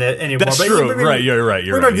be on the anymore. That's true. Right. You're right.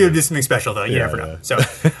 We might do something special, though. You never know.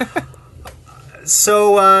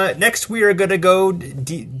 So next we are going to go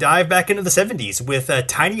dive back into the 70s with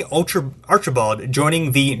Tiny Archibald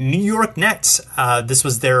joining the New York Nets. This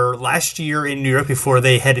was their last year in New York before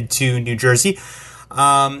they headed to New Jersey.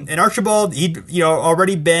 And Archibald, he'd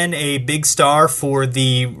already been a big star for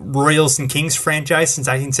the Royals and Kings franchise since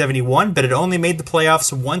 1971, but had only made the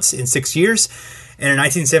playoffs once in 6 years. And in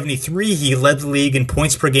 1973, he led the league in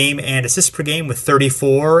points per game and assists per game with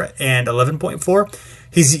 34 and 11.4.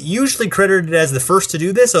 He's usually credited as the first to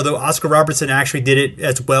do this, although Oscar Robertson actually did it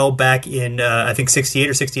as well back in, I think, 68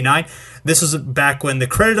 or 69. This was back when the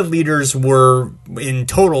credited leaders were in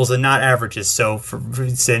totals and not averages. So,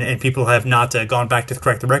 and people have not gone back to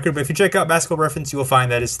correct the record. But if you check out Basketball Reference, you will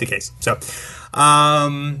find that is the case. So,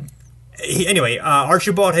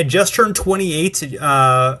 Archibald had just turned 28,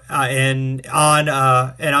 and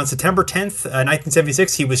on September 10th,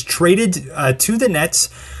 1976, he was traded to the Nets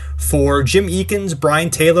for Jim Eakins,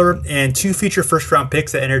 Brian Taylor, and 2 future first-round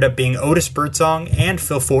picks that ended up being Otis Birdsong and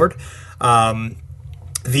Phil Ford.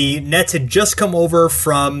 The Nets had just come over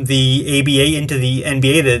from the ABA into the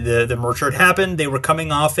NBA. The merger had happened. They were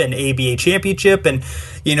coming off an ABA championship, and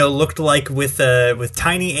looked like with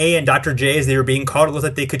Tiny A and Dr. J, as they were being called, it looked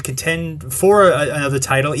like they could contend for another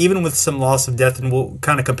title, even with some loss of depth. And we'll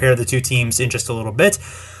kind of compare the two teams in just a little bit.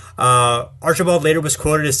 Archibald later was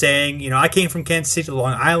quoted as saying, I came from Kansas City to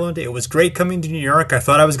Long Island. It was great coming to New York. I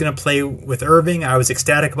thought I was going to play with Irving. I was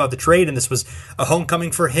ecstatic about the trade, and this was a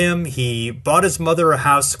homecoming for him. He bought his mother a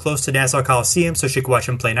house close to Nassau Coliseum so she could watch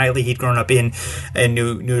him play nightly. He'd grown up in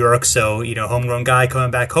New York, so, homegrown guy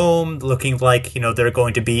coming back home, looking like, they're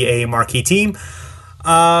going to be a marquee team.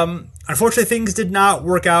 Unfortunately, things did not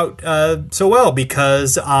work out so well,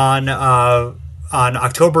 because on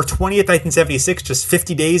October 20th, 1976, just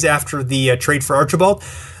 50 days after the trade for Archibald,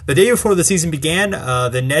 the day before the season began,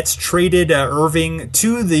 the Nets traded Irving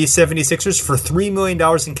to the 76ers for $3 million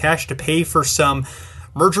in cash to pay for some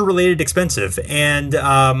merger-related expenses. And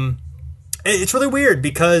it's really weird,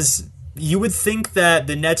 because you would think that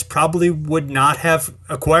the Nets probably would not have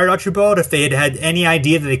acquired Archibald if they had had any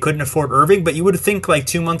idea that they couldn't afford Irving, but you would think like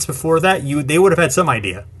 2 months before that, they would have had some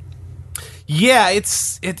idea. Yeah,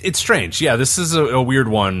 it's strange. Yeah, this is a weird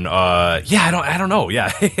one. I don't know.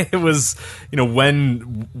 Yeah, it was,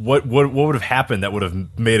 what would have happened that would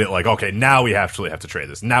have made it like, okay, now we actually have to trade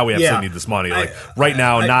this. Now we absolutely need this money. Like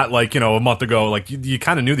not like, a month ago. Like you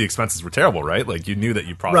kind of knew the expenses were terrible, right? Like you knew that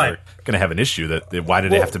you probably were going to have an issue. Why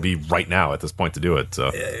did it have to be right now at this point to do it?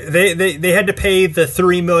 So they had to pay the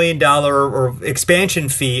 $3 million or expansion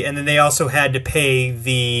fee, and then they also had to pay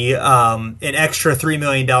the an extra $3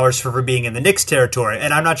 million for being in the Knicks territory,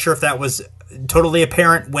 and I'm not sure if that was totally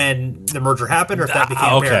apparent when the merger happened, or if that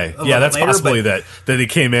became apparent a little that's later, possibly that he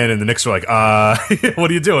came in and the Knicks were like, what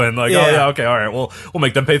are you doing? Like, okay, all right, well, we'll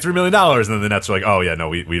make them pay $3 million, and then the Nets were like, oh yeah, no,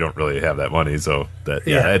 we don't really have that money, so that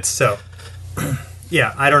it's so.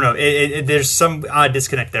 Yeah, I don't know. There's some odd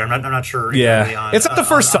disconnect there. I'm not sure. Yeah, it's not the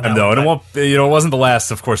first time though, and it won't. It wasn't the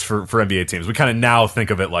last, of course, for NBA teams. We kind of now think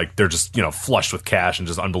of it like they're just flushed with cash and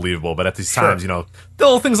just unbelievable. But at these times,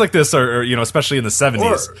 little things like this are especially in the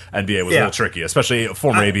 70s, NBA was a little tricky, especially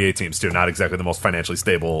former ABA teams too. Not exactly the most financially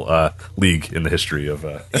stable league in the history of.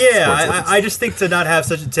 I just think to have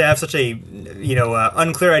such a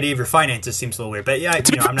unclear idea of your finances seems a little weird. But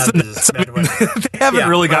I'm not. They haven't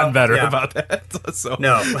really gotten better about that. So.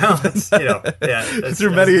 No, well,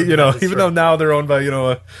 through many, even though now they're owned by,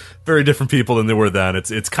 very different people than they were then.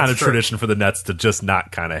 It's kind of tradition for the Nets to just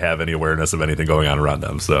not kind of have any awareness of anything going on around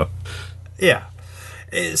them. So, yeah.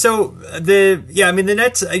 So the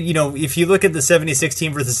Nets, if you look at the 76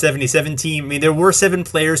 team versus 77 team, there were 7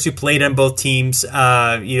 players who played on both teams.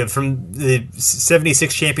 From the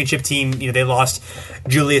 76 championship team, they lost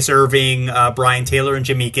Julius Irving, Brian Taylor, and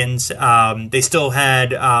Jim Eakins. They still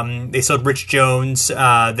had Rich Jones.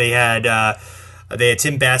 They had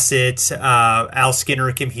Tim Bassett, Al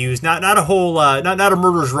Skinner, Kim Hughes. Not a whole, not a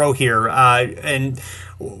murderer's row here. And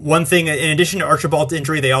one thing, in addition to Archibald's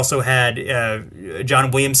injury, they also had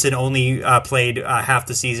John Williamson only played half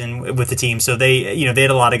the season with the team, so they had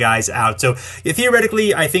a lot of guys out. So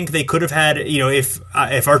theoretically, I think they could have had,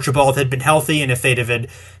 if Archibald had been healthy and if they'd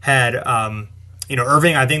have had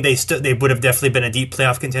Irving, I think they would have definitely been a deep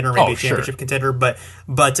playoff contender, maybe a championship contender. But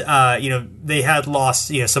they had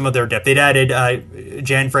lost some of their depth. They'd added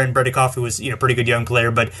Jan Fran Bredikoff, who was pretty good young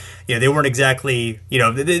player, but they weren't exactly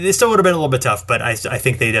they still would have been a little bit tough. But I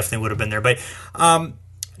think they definitely would have been there. But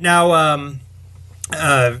now.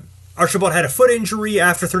 Archibald had a foot injury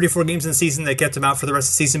after 34 games in the season that kept him out for the rest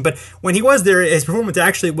of the season. But when he was there, his performance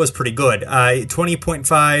actually was pretty good.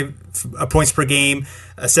 20.5 points per game,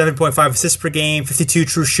 7.5 assists per game, 52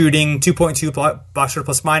 true shooting, 2.2 box score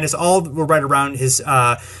plus minus. All were right around his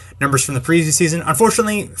numbers from the previous season.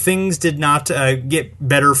 Unfortunately, things did not get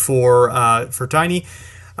better for Tiny.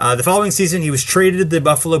 The following season, he was traded to the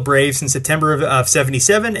Buffalo Braves in September of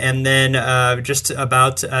 77, and then just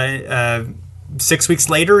about 6 weeks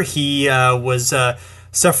later, he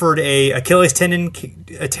suffered a Achilles tendon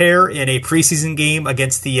tear in a preseason game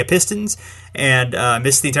against the Pistons and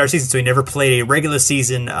missed the entire season. So he never played a regular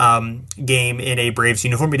season game in a Braves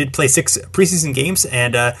uniform. He did play 6 preseason games,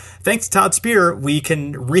 and thanks to Todd Spear, we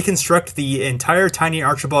can reconstruct the entire Tiny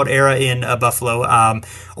Archibald era in Buffalo.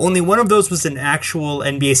 Only one of those was an actual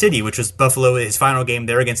NBA city, which was Buffalo, his final game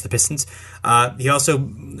there against the Pistons. He also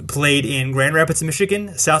played in Grand Rapids,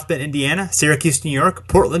 Michigan, South Bend, Indiana, Syracuse, New York,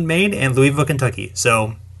 Portland, Maine, and Louisville, Kentucky.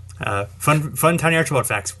 So fun Tiny Archibald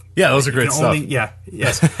facts. Yeah, those are great stuff.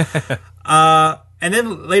 Yes. And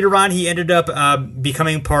then later on, he ended up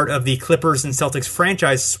becoming part of the Clippers and Celtics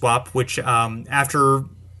franchise swap, which after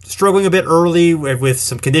struggling a bit early with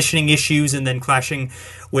some conditioning issues and then clashing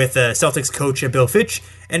with Celtics coach Bill Fitch,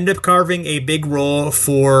 ended up carving a big role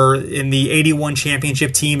in the 81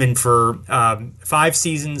 championship team and for 5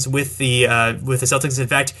 seasons with the Celtics. In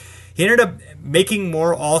fact, he ended up making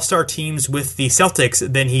more all-star teams with the Celtics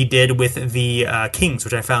than he did with the Kings,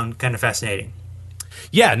 which I found kind of fascinating.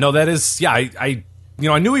 Yeah, no, that is, yeah, I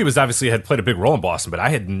I knew he was obviously had played a big role in Boston, but I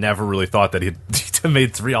had never really thought that he'd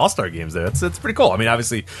made 3 All-Star games there. That's pretty cool. I mean,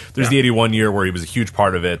 obviously, there's the 81 year where he was a huge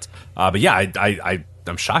part of it. But yeah,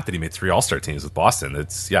 I'm shocked that he made 3 All-Star teams with Boston. It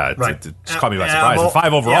just caught me by surprise. And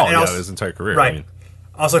 5 overall, his entire career. Right. I mean,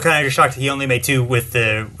 also, kind of shocked that he only made 2 with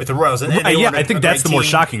the Royals. And I think that's the more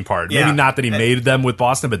shocking part. Maybe not that he made them with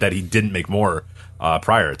Boston, but that he didn't make more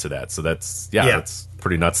prior to that. So that's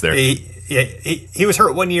pretty nuts there. He was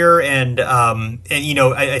hurt 1 year, and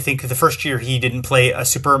I think the first year he didn't play a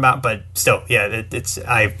super amount, but still,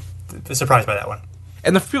 I'm surprised by that one.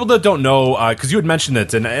 And the people that don't know, because you had mentioned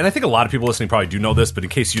it, and I think a lot of people listening probably do know this, but in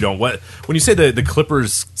case you don't, when you say the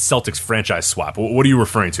Clippers Celtics franchise swap, what are you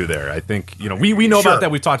referring to there? I think we know about that.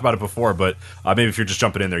 We've talked about it before, but maybe if you're just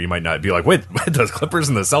jumping in there, you might not be like, wait, does Clippers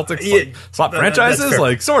and the Celtics swap franchises?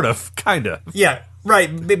 Like, sort of, kind of. Yeah, right.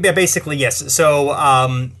 Basically, yes. So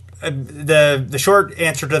the short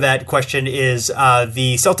answer to that question is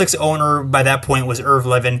the Celtics owner by that point was Irv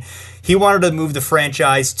Levin. He wanted to move the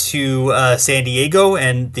franchise to San Diego,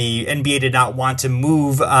 and the NBA did not want to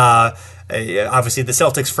move obviously the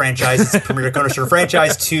Celtics franchise, it's Premier Coaster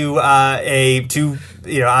franchise, to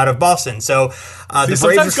out of Boston. So the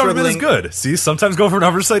Braves are government is good. See, sometimes government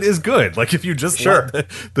oversight is good. Like if you just let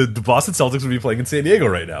the Boston Celtics would be playing in San Diego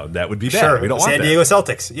right now, that would be bad. Sure. We don't want San Diego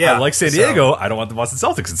Celtics. Yeah, I like San Diego. I don't want the Boston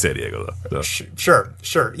Celtics in San Diego though. So.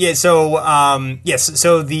 Sure. Yeah. So yes.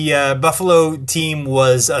 So the Buffalo team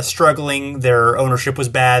was struggling. Their ownership was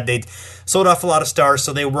bad. They'd sold off a lot of stars,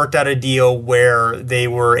 so they worked out a deal where they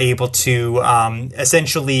were able to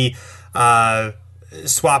essentially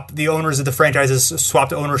swap the owners of the franchises,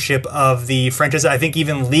 swapped ownership of the franchise. I think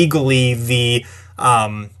even legally the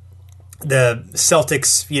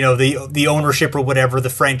Celtics, the ownership or whatever, the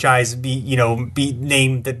franchise be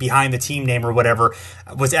named that behind the team name or whatever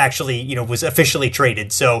was actually, was officially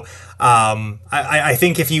traded. So I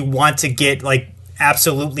think if you want to get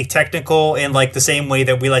absolutely technical in the same way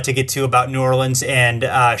that we like to get to about New Orleans and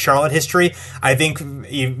Charlotte history, I think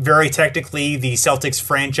very technically the Celtics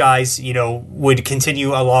franchise, would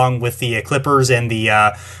continue along with the Clippers, and the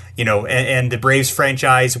and the Braves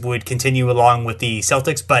franchise would continue along with the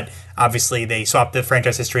Celtics, but obviously they swapped the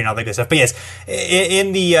franchise history and all that good stuff. But yes,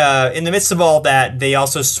 in the midst of all that, they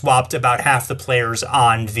also swapped about half the players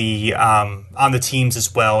on the teams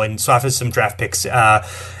as well, and swapped some draft picks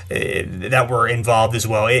that were involved as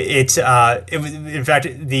well. It was, in fact,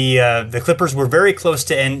 the Clippers were very close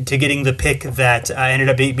to getting the pick that ended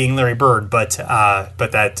up being Larry Bird, but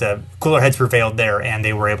that cooler heads prevailed there, and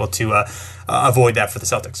they were able to avoid that for the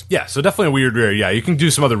Celtics. Yeah, so definitely a weird year. Yeah, you can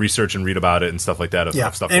do some other research and read about it and stuff like that.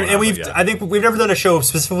 I think we've never done a show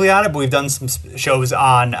specifically on it, but we've done some shows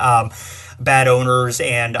on bad owners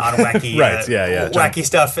and on wacky wacky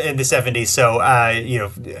stuff in the 70s. So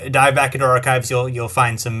dive back into our archives, you'll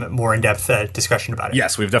find some more in-depth discussion about it.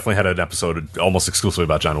 Yes, we've definitely had an episode almost exclusively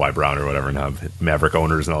about John Y. Brown or whatever, and have Maverick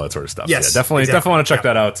owners and all that sort of stuff. Yes, so definitely want to check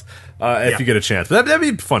that out if you get a chance. But that'd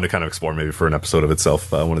be fun to kind of explore maybe for an episode of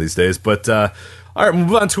itself one of these days. But all right,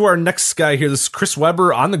 move on to our next guy here. This is Chris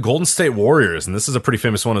Webber on the Golden State Warriors, and this is a pretty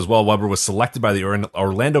famous one as well. Webber was selected by the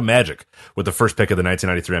Orlando Magic with the first pick of the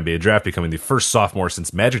 1993 NBA draft, becoming the first sophomore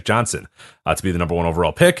since Magic Johnson to be the number 1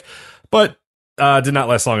 overall pick, but did not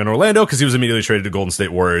last long in Orlando because he was immediately traded to Golden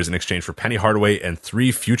State Warriors in exchange for Penny Hardaway and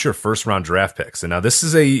 3 future first-round draft picks. And now this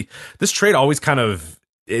trade always kind of...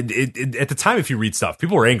 at the time, if you read stuff,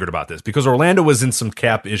 people were angered about this because Orlando was in some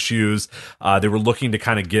cap issues. They were looking to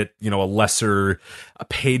kind of get, a lesser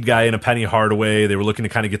paid guy in a Penny Hardaway. They were looking to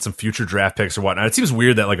kind of get some future draft picks or whatnot. It seems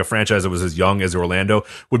weird that a franchise that was as young as Orlando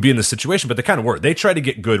would be in this situation, but they kind of were. They tried to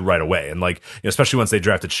get good right away. And especially once they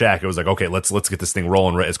drafted Shaq, it was okay, let's get this thing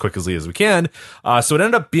rolling as quickly as we can. So it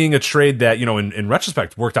ended up being a trade that, in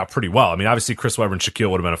retrospect worked out pretty well. I mean, obviously Chris Webber and Shaquille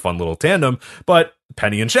would have been a fun little tandem, but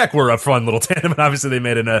Penny and Shaq were a fun little tandem, and obviously they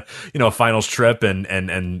made it a finals trip, and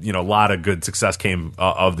a lot of good success came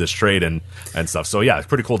of this trade and stuff. So yeah, it's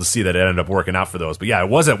pretty cool to see that it ended up working out for those. But yeah, it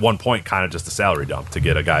was at one point kind of just a salary dump to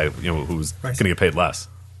get a guy who's going to get paid less.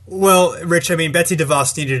 Well, Rich, I mean, Betsy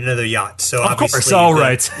DeVos needed another yacht, so of course, all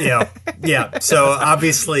right, yeah. So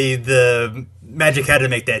obviously the Magic had to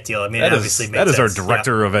make that deal. I mean, that is our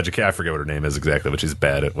director of education. I forget what her name is exactly, but she's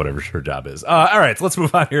bad at whatever her job is. All right, let's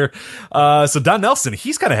move on here. So Don Nelson,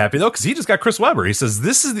 he's kind of happy though because he just got Chris Webber. He says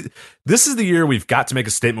this is the year we've got to make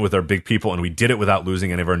a statement with our big people, and we did it without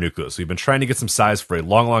losing any of our nucleus. We've been trying to get some size for a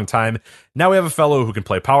long, long time. Now we have a fellow who can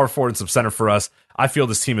play power forward and some center for us. I feel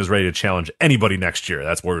this team is ready to challenge anybody next year.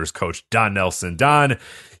 That's Warriors coach Don Nelson. Don,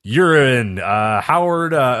 you're in.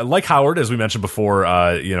 Howard, like Howard, as we mentioned before,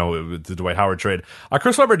 the Dwight Howard trade.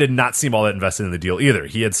 Chris Webber did not seem all that invested in the deal either.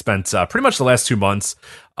 He had spent pretty much the last 2 months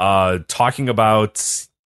talking about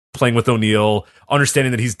playing with O'Neal,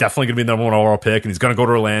 understanding that he's definitely going to be the number one overall pick and he's going to go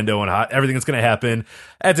to Orlando and everything that's going to happen.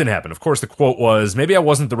 That didn't happen. Of course, the quote was, maybe I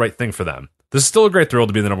wasn't the right thing for them. This is still a great thrill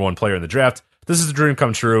to be the number one player in the draft. This is a dream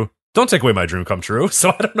come true. Don't take away my dream come true. So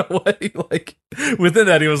I don't know what he within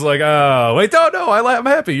that he was like, oh, wait, no, I'm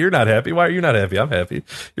happy. You're not happy. Why are you not happy? I'm happy.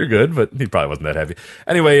 You're good. But he probably wasn't that happy.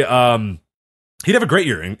 Anyway, he'd have a great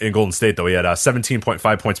year in Golden State, though. He had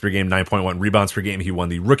 17.5 points per game, 9.1 rebounds per game. He won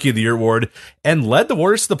the Rookie of the Year award and led the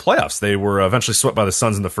Warriors to the playoffs. They were eventually swept by the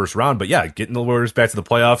Suns in the first round. But yeah, getting the Warriors back to the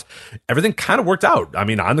playoffs, everything kind of worked out. I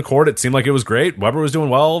mean, on the court, it seemed like it was great. Webber was doing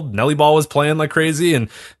well. Nelly Ball was playing like crazy, and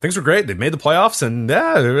things were great. They made the playoffs, and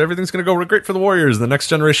yeah, everything's going to go great for the Warriors, the next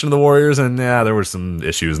generation of the Warriors. And yeah, there were some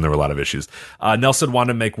issues, and there were a lot of issues. Nelson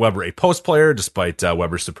wanted to make Webber a post player, despite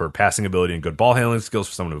Webber's superb passing ability and good ball handling skills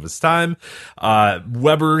for someone of his time.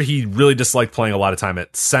 Webber, he really disliked playing a lot of time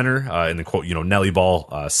at center in the quote, Nelly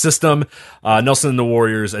Ball system. Nelson and the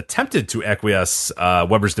Warriors attempted to acquiesce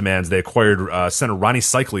Webber's demands. They acquired center Ronnie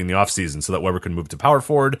Cycli in the offseason so that Webber could move to power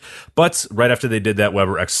forward. But right after they did that,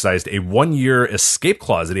 Webber exercised a 1-year escape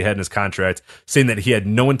clause that he had in his contract, saying that he had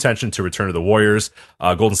no intention to return to the Warriors.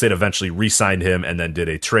 Golden State eventually re-signed him and then did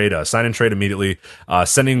a trade, sign and trade immediately,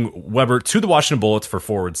 sending Webber to the Washington Bullets for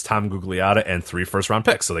forwards Tom Gugliotta and 3 first-round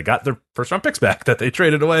picks. So they got their first-round picks back that they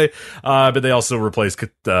traded away, but they also replaced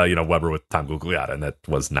Webber with Tom Gugliotta, and that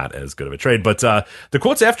was not as good of a trade. But the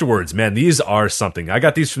quotes afterwards, man, these are something. I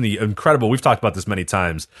got these from the incredible, we've talked about this many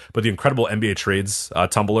times, but the incredible NBA trades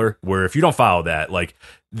Tumblr, where if you don't follow that,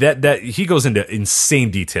 that he goes into insane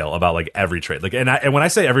detail about every trade. And when I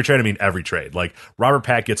say every trade, I mean every trade. Robert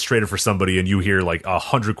Pat gets traded for somebody and you hear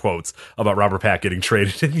 100 quotes about Robert Pat getting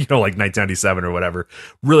traded in, 1997 or whatever.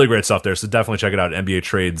 Really great stuff there. So definitely check it out. NBA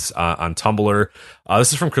trades on Tumblr.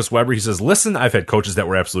 This is from Chris Webber. He says, listen, I've had coaches that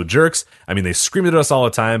were absolute jerks. I mean, they screamed at us all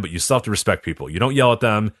the time, but you still have to respect people. You don't yell at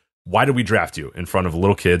them. Why did we draft you in front of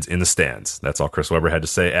little kids in the stands? That's all Chris Webber had to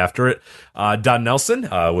say after it. Don Nelson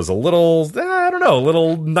was a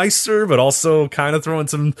little nicer, but also kind of throwing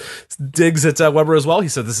some digs at Webber as well. He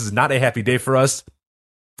said, this is not a happy day for us.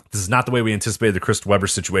 This is not the way we anticipated the Chris Webber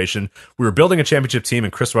situation. We were building a championship team,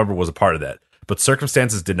 and Chris Webber was a part of that. But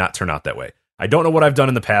circumstances did not turn out that way. I don't know what I've done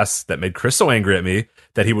in the past that made Chris so angry at me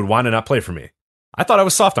that he would want to not play for me. I thought I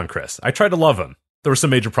was soft on Chris. I tried to love him. There were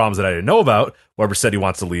some major problems that I didn't know about. Webber said he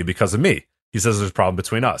wants to leave because of me. He says there's a problem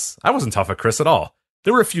between us. I wasn't tough at Chris at all.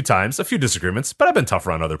 There were a few times, a few disagreements, but I've been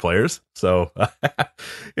tougher on other players. So,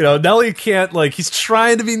 Nelly can't, he's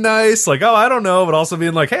trying to be nice, I don't know, but also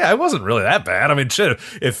being hey, I wasn't really that bad. I mean, shit,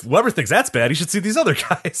 if Webber thinks that's bad, he should see these other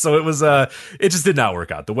guys. So it was, it just did not work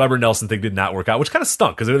out. The Webber-Nelson thing did not work out, which kind of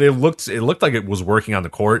stunk because it looked like it was working on the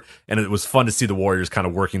court, and it was fun to see the Warriors kind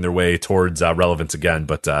of working their way towards relevance again,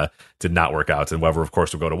 but did not work out. And Webber, of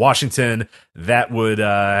course, would go to Washington. That would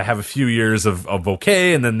have a few years of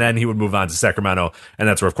okay, and then he would move on to Sacramento. And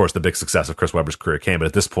that's where, of course, the big success of Chris Webber's career came. But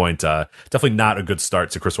at this point, definitely not a good start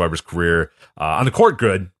to Chris Webber's career. On the court,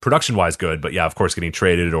 good. Production-wise, good. But yeah, of course, getting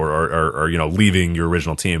traded or leaving your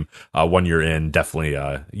original team 1 year in,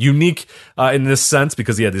 definitely unique in this sense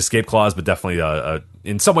because he had the escape clause, but definitely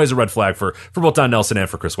in some ways a red flag for both Don Nelson and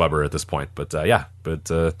for Chris Webber at this point. But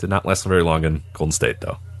did not last very long in Golden State,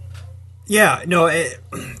 though. Yeah, no,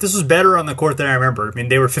 this was better on the court than I remember. I mean,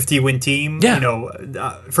 they were a 50-win team.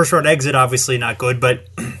 Yeah. First round exit, obviously not good, but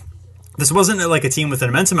this wasn't a team with an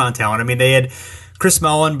immense amount of talent. I mean, they had Chris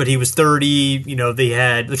Mullin, but he was 30. They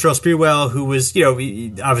had Latrell Sprewell, who was,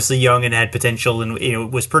 obviously young and had potential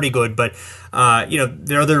and, was pretty good. But,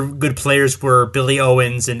 their other good players were Billy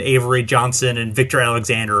Owens and Avery Johnson and Victor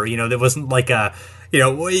Alexander. There wasn't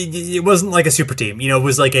it wasn't like a super team. It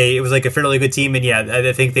was like a fairly good team. And yeah,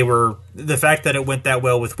 I think the fact that it went that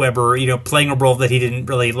well with Webber, playing a role that he didn't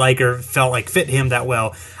really like or felt like fit him that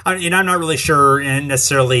well. And I'm not really sure and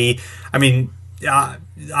necessarily,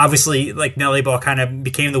 obviously, Nelly Ball kind of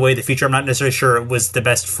became the way of the future. I'm not necessarily sure it was the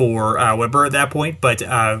best for Webber at that point, but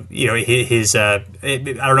his I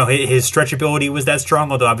don't know, his stretchability was that strong.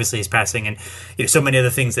 Although obviously his passing and so many other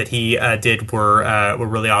things that he did were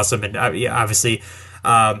really awesome. And obviously,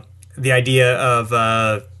 the idea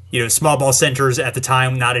of small ball centers at the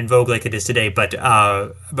time not in vogue like it is today. But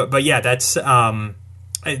yeah, that's an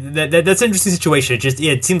interesting situation.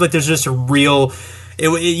 It seems like there's just a real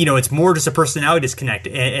it's more just a personality disconnect,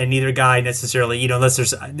 and neither guy necessarily, unless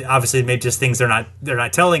there's obviously maybe just things they're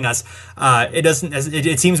not telling us. It doesn't.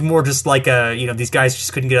 It seems more just like these guys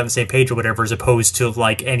just couldn't get on the same page or whatever, as opposed to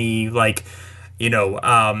like any real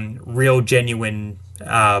genuine.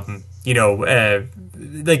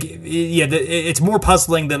 It's more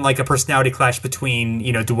puzzling than like a personality clash between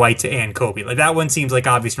Dwight and Kobe. Like that one seems like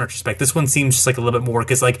obvious in retrospect. This one seems just like a little bit more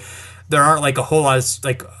because like there aren't like a whole lot of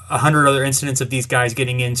like 100 other incidents of these guys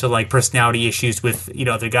getting into like personality issues with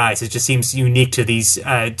other guys. It just seems unique to these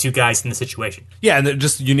two guys in the situation. Yeah, and they're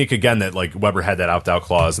just unique again that like Weber had that opt-out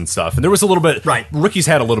clause and stuff, and there was a little bit rookies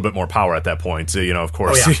had a little bit more power at that point. So, of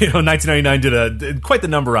course, 1999 did quite the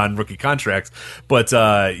number on rookie contracts, but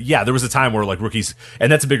there was a time where like rookies,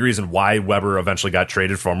 and that's a big reason why Weber eventually got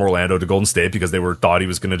traded from Orlando to Golden State, because they thought he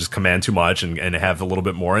was going to just command too much and have a little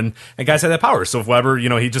bit more, and guys had that power. So if Weber,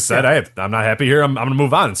 he just said, "Hey, I'm not happy here. I'm going to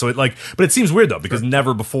move on." So but it seems weird though, because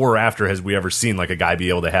never before or after has we ever seen like a guy be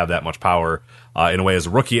able to have that much power in a way as a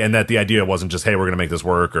rookie, and that the idea wasn't just, hey, we're going to make this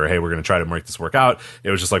work, or hey, we're going to try to make this work out. It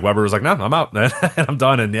was just like Weber was like, no, I'm out, and I'm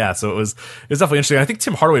done. And so it was definitely interesting. I think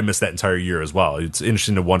Tim Hardaway missed that entire year as well. It's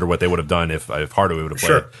interesting to wonder what they would have done if Hardaway would have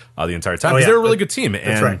played the entire time, because they were a really good team,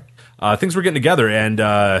 and things were getting together, and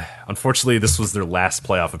unfortunately this was their last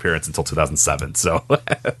playoff appearance until 2007, so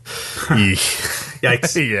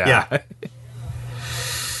yikes. Yeah.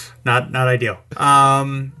 Not ideal.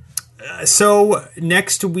 So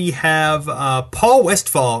next we have Paul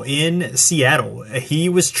Westphal in Seattle. He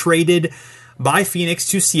was traded by Phoenix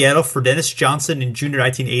to Seattle for Dennis Johnson in June of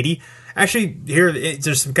 1980. Actually, here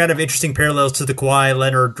there's some kind of interesting parallels to the Kawhi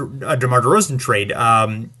Leonard DeMar DeRozan trade.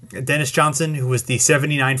 Dennis Johnson, who was the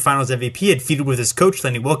 79 Finals MVP, had feuded with his coach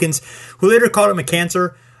Lenny Wilkens, who later called him a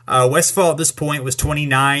cancer. Westphal at this point was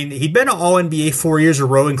 29. He'd been an All-NBA 4 years in a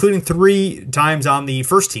row, including 3 times on the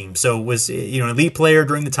first team. So was an elite player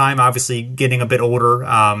during the time, obviously getting a bit older,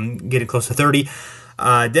 getting close to 30.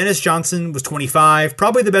 Dennis Johnson was 25,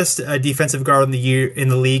 probably the best defensive guard in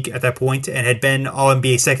the league at that point, and had been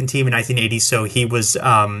All-NBA second team in 1980. So he was,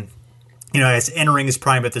 entering his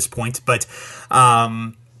prime at this point. But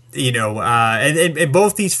and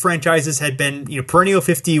both these franchises had been, perennial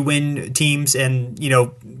 50-win teams, and,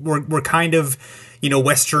 were kind of,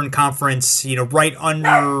 Western Conference, right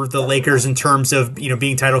under the Lakers in terms of,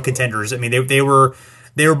 being title contenders. I mean, they were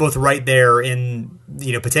both right there in,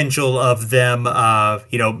 potential of them,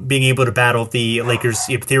 being able to battle the Lakers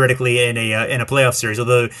theoretically in a playoff series.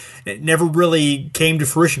 Although it never really came to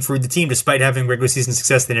fruition for the team, despite having regular season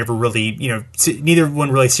success. They never really, neither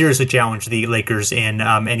one really seriously challenged the Lakers in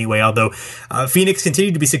any way. Although Phoenix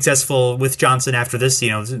continued to be successful with Johnson after this,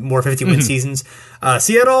 more 50-win seasons.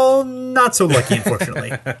 Seattle, not so lucky,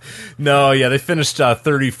 unfortunately. No, they finished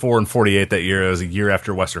 34-48 that year. It was a year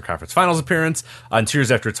after Western Conference Finals appearance, and 2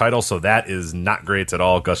 years after a title, so that is not great at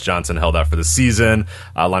all. Gus Johnson held out for the season.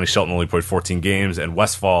 Lonnie Shelton only played 14 games, and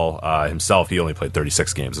Westphal himself, he only played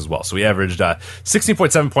 36 games as well. So he averaged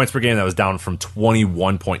 16.7 points per game. That was down from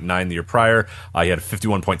 21.9 the year prior. He had a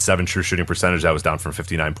 51.7 true shooting percentage. That was down from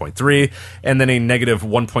 59.3. And then a negative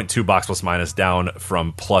 1.2 box plus minus, down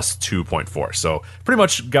from plus 2.4. So pretty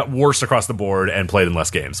much got worse across the board and played in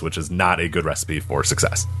less games, which is not a good recipe for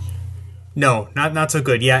success. No, not so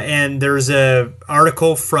good. Yeah, and there's a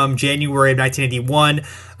article from January of 1981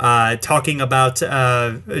 talking about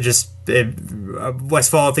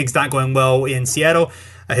Westphal, things not going well in Seattle.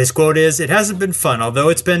 His quote is, "It hasn't been fun. Although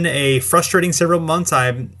it's been a frustrating several months,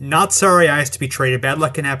 I'm not sorry I asked to be traded. Bad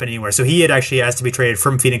luck can happen anywhere." So he had actually asked to be traded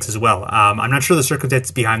from Phoenix as well. I'm not sure the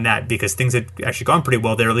circumstances behind that, because things had actually gone pretty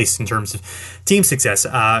well there, at least in terms of team success.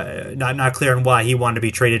 Not clear on why he wanted to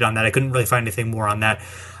be traded on that. I couldn't really find anything more on that.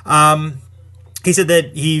 He said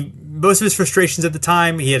that most of his frustrations at the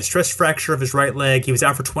time, he had a stress fracture of his right leg. He was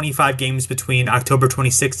out for 25 games between October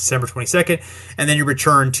 26th, December 22nd, and then he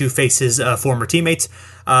returned to face his former teammates.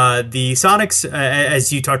 The Sonics,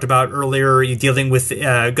 as you talked about earlier, dealing with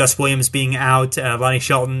Gus Williams being out, Lonnie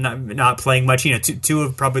Shelton not playing much. Two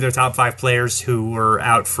of probably their top 5 players who were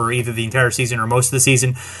out for either the entire season or most of the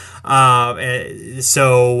season.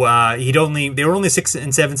 So they were only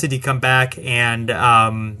 6-7 since he come back, and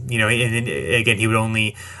and again he would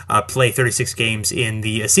only play 36 games in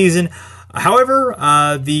the season. However,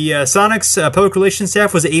 the Sonics public relations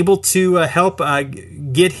staff was able to help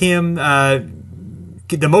get him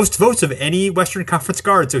the most votes of any Western Conference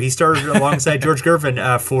guard. So he started alongside George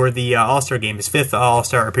Gervin for the All-Star game, his 5th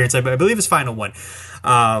All-Star appearance, I believe his final one.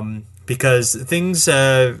 Because things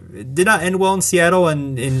did not end well in Seattle,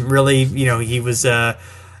 and really, he was not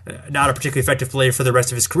a particularly effective player for the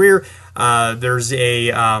rest of his career. There's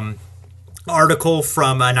a article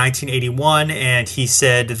from 1981, and he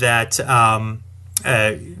said that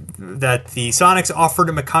that the Sonics offered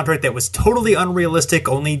him a contract that was totally unrealistic,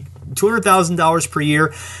 only $200,000 per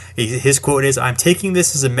year. His quote is, "I'm taking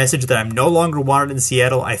this as a message that I'm no longer wanted in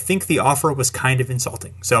Seattle. I think the offer was kind of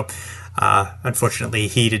insulting." So, unfortunately,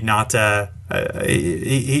 he did not.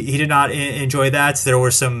 He did not enjoy that. There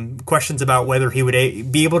were some questions about whether he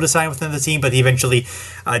would be able to sign within the team, but he eventually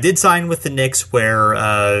did sign with the Knicks, where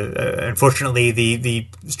unfortunately the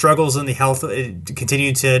struggles and the health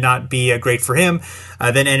continued to not be great for him.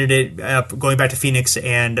 Then ended up going back to Phoenix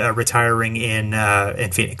and retiring in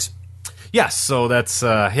Phoenix. Yes, so that's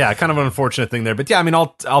kind of an unfortunate thing there, but yeah, I mean,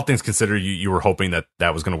 all things considered, you were hoping that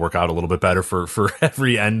was going to work out a little bit better for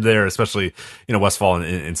every end there, especially Westfall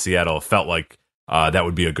in Seattle. It felt like that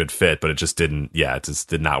would be a good fit, but it just didn't. Yeah, it just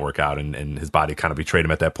did not work out, and his body kind of betrayed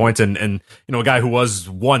him at that point. And a guy who was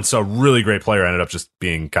once a really great player ended up just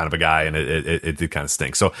being kind of a guy, and it did kind of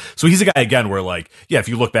stink. So he's a guy again where, like, yeah, if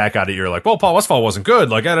you look back at it, you're like, well, Paul Westphal wasn't good,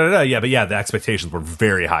 like, yeah, but yeah, the expectations were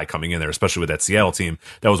very high coming in there, especially with that Seattle team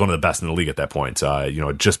that was one of the best in the league at that point.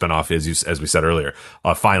 Had just been off as we said earlier,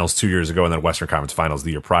 finals 2 years ago, and then Western Conference Finals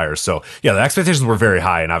the year prior. So yeah, the expectations were very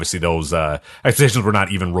high, and obviously those expectations were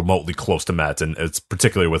not even remotely close to met, and it's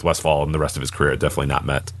particularly with Westphal and the rest of his career, definitely not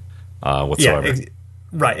met whatsoever. Yeah,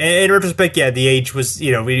 right. And in retrospect, yeah, the age was,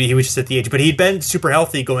 he was just at the age, but he'd been super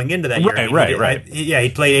healthy going into that year. Right.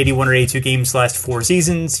 He'd played 81 or 82 games the last 4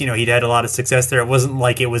 seasons. He'd had a lot of success there. It wasn't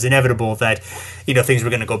like it was inevitable that, things were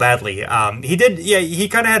going to go badly. He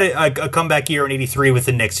kind of had a comeback year in 83 with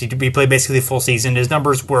the Knicks. He played basically a full season. His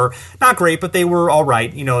numbers were not great, but they were all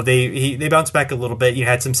right. They bounced back a little bit. You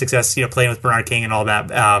had some success, playing with Bernard King and all that,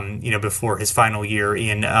 before his final year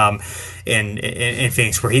in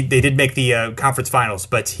Phoenix, where they did make the conference finals,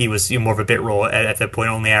 but he was more of a bit role at that point,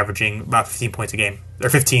 only averaging about 15 points a game. Or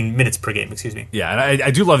 15 minutes per game, excuse me. Yeah, and I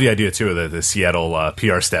do love the idea, too, that the Seattle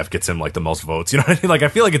PR staff gets him, like, the most votes. You know what I mean? Like, I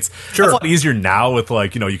feel like it's a lot easier now with,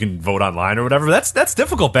 like, you can vote online or whatever. That's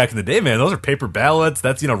difficult back in the day, man. Those are paper ballots.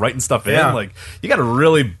 That's, writing stuff in. Like, you got to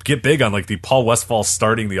really get big on, like, the Paul Westphal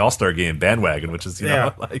starting the All-Star game bandwagon, which is,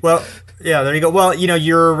 like... Well, yeah, there you go. Well,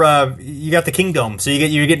 you got the Kingdom, so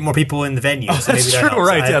you're getting more people in the venue. Oh, so that's maybe true,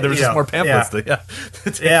 right. Yeah, there was just more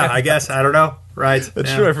pamphlets. Yeah, I guess. I don't know. Right.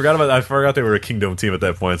 That's true. I forgot they were a Kingdom team at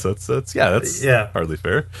that point. So that's hardly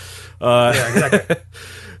fair. Exactly.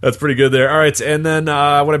 That's pretty good there. All right, and then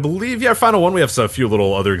what I believe, our final one, we have a few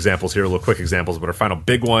little other examples here, little quick examples, but our final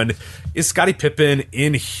big one is Scottie Pippen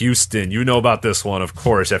in Houston. You know about this one, of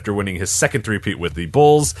course, after winning his second three-peat with the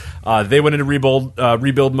Bulls. They went into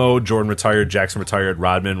rebuild mode. Jordan retired, Jackson retired,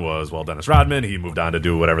 Rodman was, Dennis Rodman. He moved on to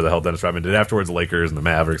do whatever the hell Dennis Rodman did afterwards, the Lakers and the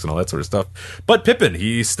Mavericks and all that sort of stuff. But Pippen,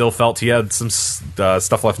 he still felt he had some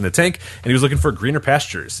stuff left in the tank, and he was looking for greener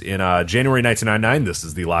pastures. In January 1999, this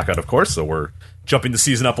is the lockout, of course, so we're jumping the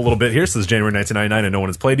season up a little bit here. So this is January 1999 and no one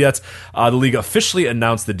has played yet. The league officially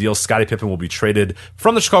announced the deal. Scottie Pippen will be traded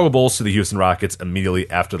from the Chicago Bulls to the Houston Rockets immediately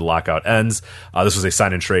after the lockout ends. This was a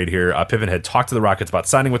sign and trade here. Pippen had talked to the Rockets about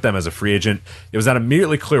signing with them as a free agent. It was not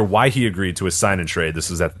immediately clear why he agreed to a sign and trade. This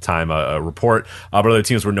was at the time a report, but other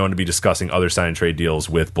teams were known to be discussing other sign and trade deals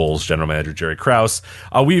with Bulls general manager Jerry Krause.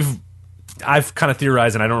 I've kind of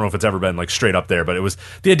theorized, and I don't know if it's ever been like straight up there, but it was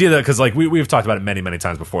the idea that, because like we've talked about it many, many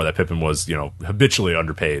times before, that Pippen was habitually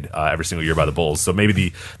underpaid every single year by the Bulls. So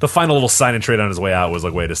maybe the final little sign and trade on his way out was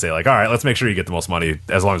like a way to say, like, all right, let's make sure you get the most money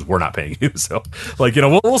as long as we're not paying you. So like,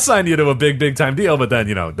 we'll sign you to a big time deal, but then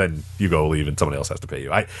then you go leave and somebody else has to pay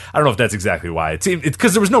you. I don't know if that's exactly why. It seemed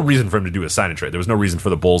because there was no reason for him to do a sign and trade. There was no reason for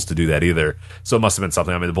the Bulls to do that either. So it must have been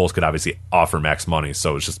something. I mean, the Bulls could obviously offer max money,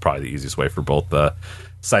 so it's just probably the easiest way for both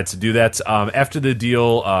sides to do that. After the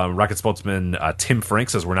deal, Rocket spokesman Tim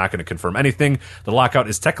Frank says, we're not going to confirm anything. The lockout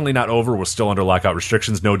is technically not over. We're still under lockout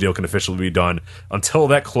restrictions. No deal can officially be done until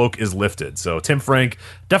that cloak is lifted. So Tim Frank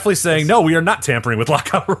definitely saying, no, we are not tampering with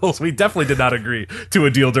lockout rules. We definitely did not agree to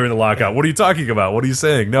a deal during the lockout. What are you talking about? What are you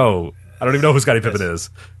saying? No, I don't even know who Scottie Pippen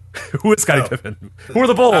is. Who is Scottie Pippen? Who are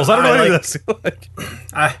the Bulls? I don't know any of this.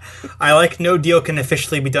 I like no deal can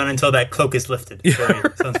officially be done until that cloak is lifted.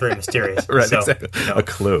 Sounds very mysterious. Right, so, exactly. A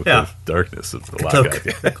cloak of darkness. Of the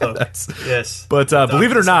lockout. Cloak. Yes. But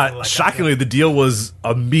believe it or not, shockingly, the deal was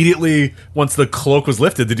immediately, once the cloak was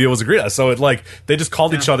lifted, the deal was agreed on. So they just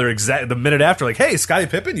called each other the minute after, like, hey, Scottie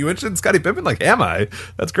Pippen, you interested in Scottie Pippen? Like, am I?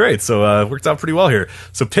 That's great. So it worked out pretty well here.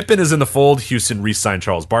 So Pippen is in the fold. Houston re-signed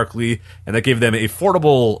Charles Barkley, and that gave them a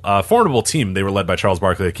formidable team. They were led by Charles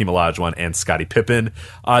Barkley, Hakeem Olajuwon, and Scottie Pippen.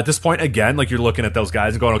 At this point, again, like, you're looking at those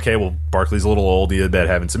guys and going, okay, well, Barkley's a little old. He had been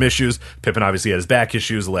having some issues. Pippen obviously had his back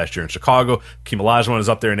issues last year in Chicago. Hakeem Olajuwon is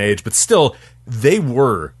up there in age, but still, they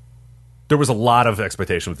were there was a lot of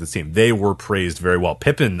expectation with this team. They were praised very well.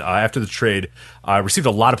 Pippen, after the trade, received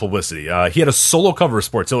a lot of publicity. He had a solo cover of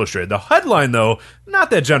Sports Illustrated. The headline, though, not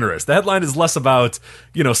that generous. The headline is less about,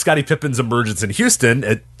 Scottie Pippen's emergence in Houston. He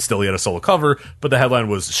had a solo cover, but the headline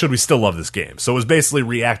was, should we still love this game? So it was basically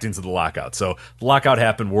reacting to the lockout. So the lockout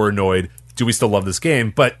happened, we're annoyed. Do we still love this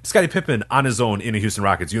game? But Scottie Pippen, on his own, in a Houston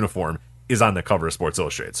Rockets uniform, is on the cover of Sports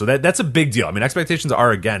Illustrated. So that's a big deal. I mean, expectations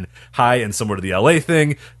are, again, high, and similar to the LA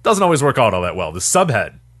thing, doesn't always work out all that well. The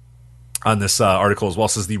subhead on this article as well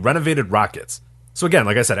says the renovated Rockets. So again,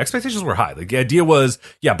 like I said, expectations were high. Like the idea was,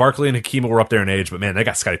 Barkley and Hakeem were up there in age, but man, they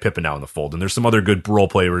got Scottie Pippen now in the fold, and there's some other good role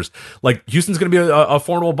players. Like Houston's going to be a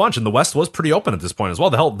formidable bunch, and the West was pretty open at this point as well.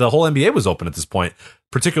 The whole NBA was open at this point,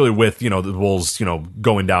 particularly with the Bulls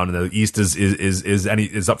going down, and the East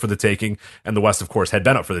is up for the taking, and the West of course had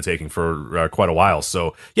been up for the taking for quite a while.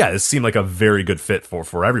 So it seemed like a very good fit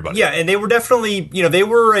for everybody. Yeah, and they were definitely they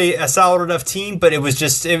were a solid enough team, but it was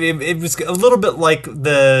just it was a little bit like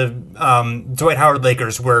the Dwight Howard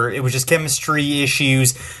Lakers, where it was just chemistry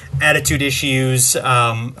issues, attitude issues,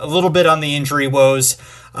 a little bit on the injury woes.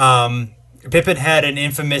 Pippen had an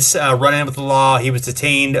infamous run-in with the law. He was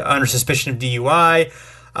detained under suspicion of DUI.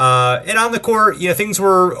 And on the court, things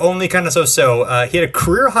were only kind of so-so. He had a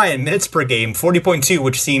career high in minutes per game, 40.2,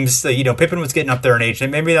 which seems, Pippen was getting up there in age,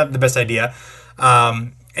 and maybe not the best idea.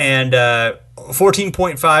 And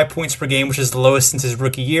 14.5 points per game, which is the lowest since his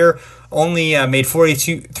rookie year. Only made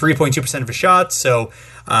 3.2% of his shots, so...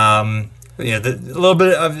 a little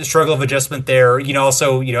bit of a struggle of adjustment there.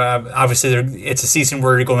 Obviously it's a season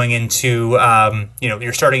where you're going into,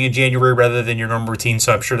 you're starting in January rather than your normal routine,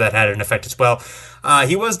 so I'm sure that had an effect as well.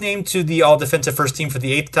 He was named to the All-Defensive First Team for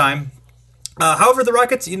the 8th time. However, the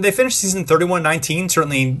Rockets, they finished season 31-19,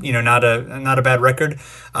 certainly, not a bad record.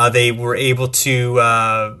 They were able to,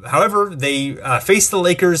 however, they faced the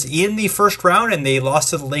Lakers in the first round, and they lost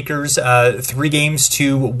to the Lakers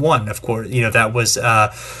 3-1, of course. That was...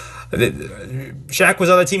 Shaq was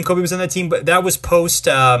on that team, Kobe was on that team, but that was post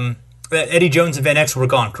Eddie Jones and Van Exel were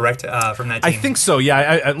gone, correct? From that team, I think so.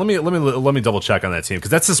 Yeah, let me double check on that team,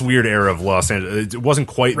 because that's this weird era of Los Angeles. It wasn't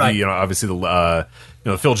quite the obviously the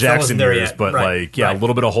Phil Jackson years, but a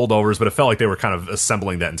little bit of holdovers. But it felt like they were kind of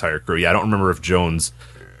assembling that entire crew. Yeah, I don't remember if Jones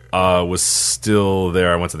was still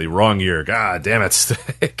there. I went to the wrong year. God damn it.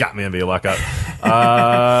 It got me NBA lockout.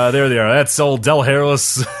 There they are. That's old Del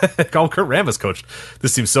Harris. Kurt Rambis coached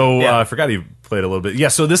this team. So I forgot he played a little bit. Yeah,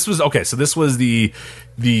 so this was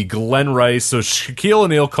the Glenn Rice. So Shaquille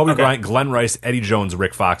O'Neal, Kobe Bryant, Glenn Rice, Eddie Jones,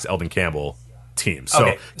 Rick Fox, Eldon Campbell team.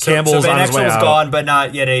 So Campbell's on his way out. Gone, but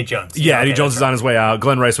not yet Eddie Jones. Yeah, Eddie Jones is on his way out.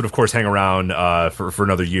 Glenn Rice would, of course, hang around for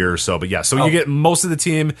another year or so. But you get most of the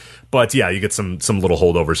team, but you get some little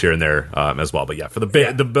holdovers here and there as well. But for the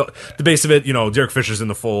base of it, Derek Fisher's in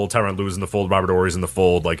the fold, Tyronn Lue's in the fold, Robert Horry's in the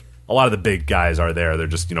fold. Like a lot of the big guys are there. They're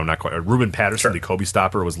just not quite. Ruben Patterson, the Kobe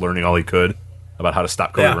stopper, was learning all he could about how to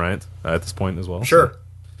stop Kobe Bryant at this point as well. Sure.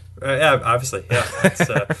 Obviously.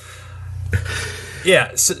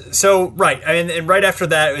 Yeah. So right. And right after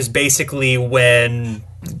that, it was basically when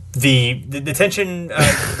the tension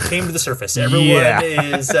came to the surface. Everyone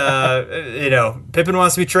is, Pippen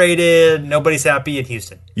wants to be traded. Nobody's happy in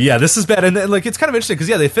Houston. Yeah, this is bad. And it's kind of interesting because,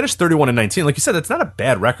 they finished 31-19. Like you said, that's not a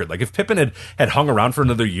bad record. Like, if Pippen had hung around for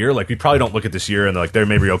another year, we probably don't look at this year and they're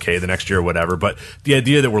maybe okay the next year or whatever. But the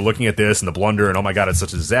idea that we're looking at this and the blunder and, oh my God, it's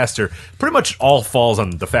such a disaster, pretty much all falls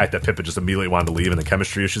on the fact that Pippen just immediately wanted to leave and the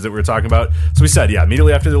chemistry issues that we were talking about. So we said,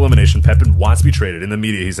 immediately after the elimination, Pippen wants to be traded. In the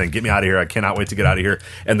media, he's saying, get me out of here. I cannot wait to get out of here.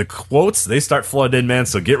 And the quotes, they start flooding in, man,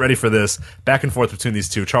 so get ready for this. Back and forth between these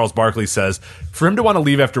two. Charles Barkley says, for him to want to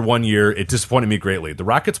leave after 1 year, it disappointed me greatly. The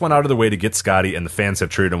Rockets went out of their way to get Scottie, and the fans have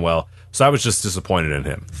treated him well, so I was just disappointed in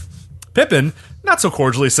him. Pippen, not so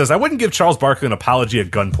cordially, says, I wouldn't give Charles Barkley an apology at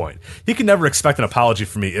gunpoint. He can never expect an apology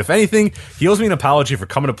from me. If anything, he owes me an apology for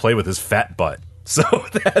coming to play with his fat butt. So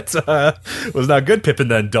that was not good. Pippen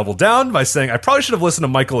then doubled down by saying, I probably should have listened to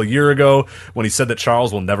Michael a year ago when he said that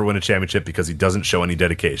Charles will never win a championship because he doesn't show any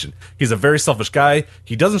dedication. He's a very selfish guy.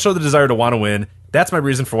 He doesn't show the desire to want to win. That's my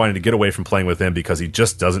reason for wanting to get away from playing with him, because he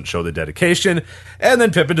just doesn't show the dedication. And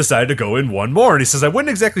then Pippen decided to go in one more. And he says, I wouldn't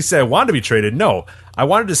exactly say I wanted to be traded. No, I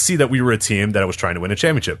wanted to see that we were a team that was trying to win a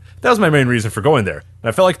championship. That was my main reason for going there. And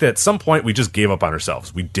I felt like that at some point we just gave up on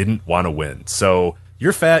ourselves. We didn't want to win. So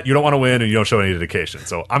you're fat, you don't want to win, and you don't show any dedication.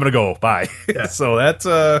 So I'm going to go. Bye. Yeah. So that's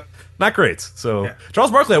not great. So Charles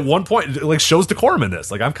Barkley at one point shows decorum in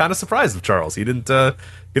this. I'm kind of surprised with Charles. He didn't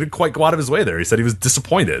quite go out of his way there. He said he was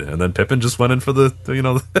disappointed, and then Pippen just went in for the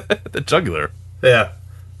the jugular. Yeah.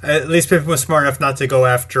 At least Pippen was smart enough not to go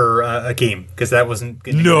after Akeem, because that wasn't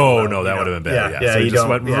good. No, that would have been bad. Yeah, so you just don't,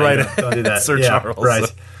 went yeah, right you don't do that. Sir Charles. Right.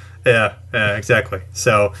 So. Yeah, exactly.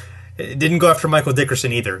 So it didn't go after Michael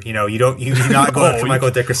Dickerson either. You do not go after Michael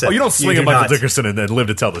Dickerson. Oh, you don't swing at Michael Dickerson and then live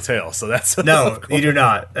to tell the tale. So that's no, you do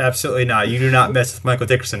not. Absolutely not. You do not mess with Michael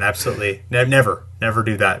Dickerson. Absolutely, never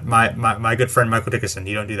do that. My good friend Michael Dickerson.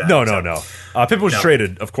 You don't do that. No. Pippen was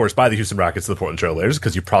traded, of course, by the Houston Rockets to the Portland Trail Blazers,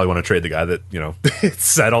 because you probably want to trade the guy that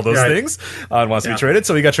said all those things and wants to be traded.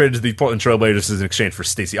 So he got traded to the Portland Trail Blazers in exchange for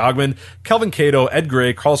Stacey Augmon, Kelvin Cato, Ed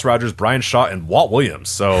Gray, Carlos Rogers, Brian Shaw, and Walt Williams.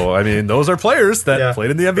 So I mean, those are players that played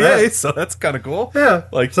in the NBA. Yeah. So that's kind of cool. Yeah,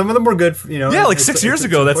 like some of them were good. Yeah, like 6 years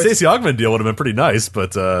ago, that Stacey Augmon deal would have been pretty nice,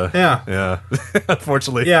 but yeah,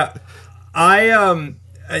 unfortunately, yeah.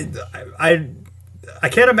 I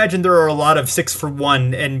can't imagine there are a lot of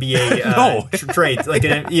 6-for-1 NBA trades. Like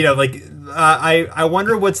I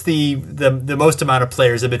wonder what's the most amount of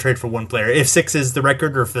players that have been traded for one player. If 6 is the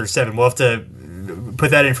record, or if there's 7, we'll have to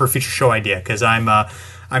put that in for a future show idea, because I'm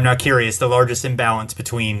now curious. The largest imbalance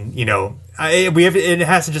between it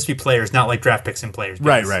has to just be players, not like draft picks and players.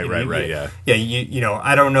 Right. Yeah. Yeah.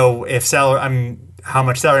 I don't know if how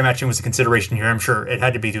much salary matching was a consideration here. I'm sure it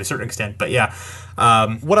had to be to a certain extent, but yeah.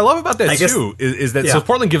 What I love about that too is that so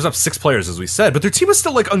Portland gives up 6 players, as we said, but their team is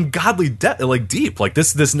still like ungodly deep. Like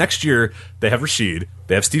this next year, they have Rasheed,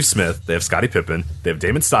 they have Steve Smith, they have Scottie Pippen, they have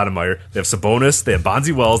Damon Stoudemire, they have Sabonis, they have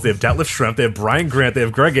Bonzi Wells, they have Detlef Schrempf, they have Brian Grant, they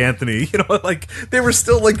have Greg Anthony. Like they were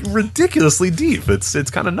still like ridiculously deep.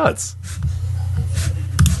 It's kind of nuts.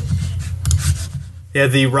 Yeah,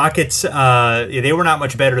 the Rockets, they were not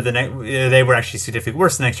much better than they were actually significantly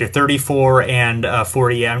worse the next year, 34 and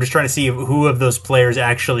 40. Yeah, I'm just trying to see who of those players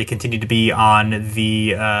actually continued to be on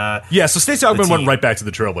the so Stacey Augmon went right back to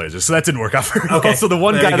the Trailblazers, so that didn't work out very well. So the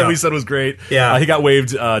one guy that we said was great, he got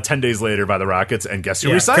waived 10 days later by the Rockets, and guess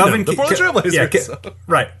who resigned him? The Portland Trailblazers.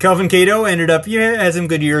 Right. Kelvin Cato ended up, had some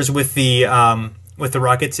good years with the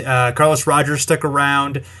Rockets. Carlos Rogers stuck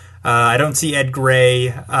around. I don't see Ed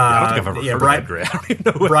Gray. I don't think I've ever heard of Ed Gray. I don't even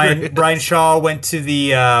know Brian Shaw went to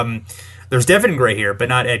the. There's Devin Gray here, but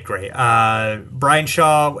not Ed Gray. Brian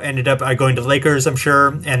Shaw ended up going to Lakers, I'm sure,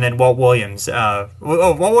 and then Walt Williams.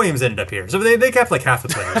 Walt Williams ended up here, so they kept like half the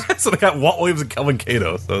players. So they got Walt Williams and Kelvin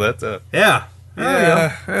Cato. So that's maybe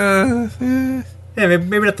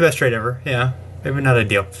not the best trade ever. Yeah, maybe not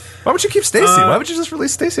ideal. Why would you keep Stacey? Why would you just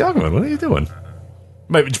release Stacey Augmon? What are you doing?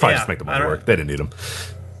 Maybe probably just make the money work. They didn't need him.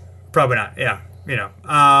 Probably not. Yeah, you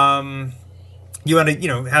want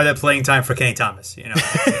to have that playing time for Kenny Thomas.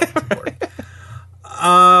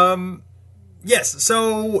 Yes.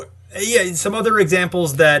 So some other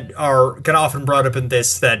examples that are kind of often brought up in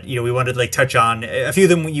this that we wanted to touch on. A few of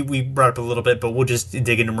them we brought up a little bit, but we'll just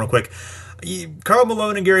dig into them real quick. Karl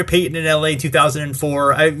Malone and Gary Payton in LA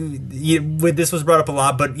 2004. This was brought up a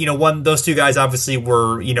lot, but those two guys obviously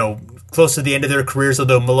were close to the end of their careers,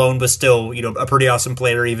 although Malone was still a pretty awesome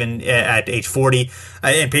player even at age 40,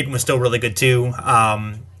 and Payton was still really good too.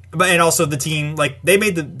 And also the team, they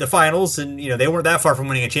made the finals, and they weren't that far from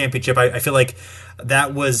winning a championship. I feel like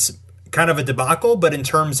that was kind of a debacle, but in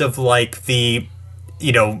terms of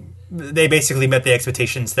they basically met the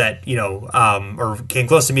expectations that, or came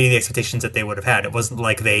close to meeting the expectations that they would have had. It wasn't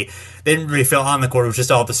like they didn't really feel on the court. It was just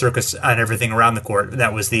all the circus and everything around the court.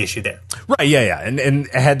 That was the issue there. Right, yeah. And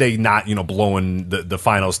had they not, blown the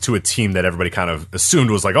finals to a team that everybody kind of assumed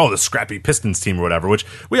was the scrappy Pistons team or whatever, which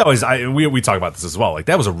we talk about this as well.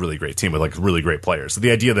 That was a really great team with really great players. So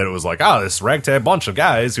the idea that it was this ragtag bunch of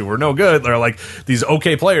guys who were no good, they're these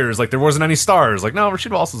okay players, there wasn't any stars. No,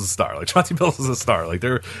 Rasheed Wallace was a star. Chauncey Billups was a star.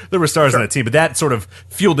 There were stars on that team, but that sort of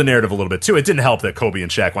fueled the narrative a little bit too. It didn't help that Kobe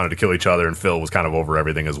and Shaq wanted to kill each other, and Phil was kind of over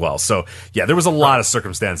everything as well. So yeah, there was a lot of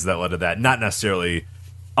circumstances that led to that. Not necessarily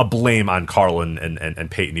a blame on Karl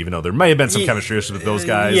and Payton, even though there may have been some chemistry issues with those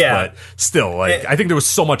guys. But still, I think there was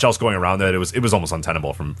so much else going around that it was almost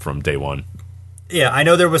untenable from day one. Yeah, I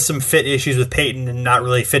know there was some fit issues with Payton and not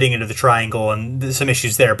really fitting into the triangle, and some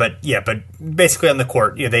issues there. But basically on the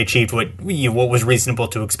court, they achieved what was reasonable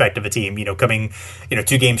to expect of a team. Coming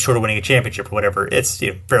 2 games short of winning a championship or whatever. It's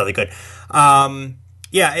fairly good.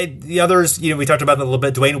 The others, we talked about it a little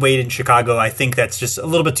bit. Dwayne Wade in Chicago, I think that's just a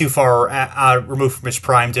little bit too far removed from his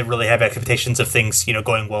prime to really have expectations of things,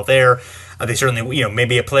 going well there. They certainly,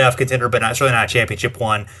 maybe a playoff contender, but certainly not a championship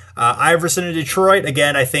one. Iverson in Detroit,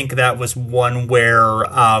 again, I think that was one where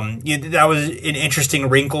that was an interesting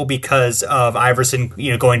wrinkle because of Iverson,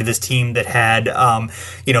 going to this team that had,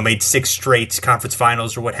 made 6 straight conference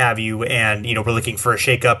finals or what have you, and, we're looking for a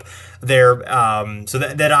shakeup. there. So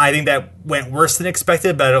that I think that went worse than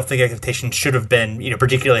expected, but I don't think expectations should have been,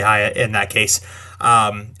 particularly high in that case.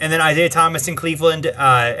 And then Isaiah Thomas in Cleveland,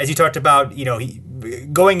 as you talked about,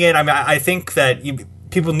 going in, I think that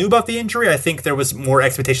people knew about the injury. I think there was more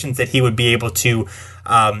expectations that he would be able to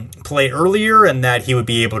play earlier and that he would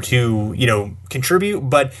be able to, contribute.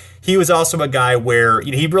 But he was also a guy where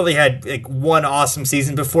he really had like one awesome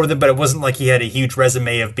season before them, but it wasn't like he had a huge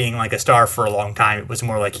resume of being like a star for a long time. It was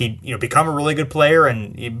more like he'd become a really good player,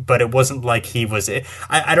 but it wasn't like he was.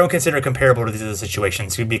 I don't consider it comparable to these other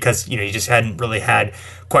situations because he just hadn't really had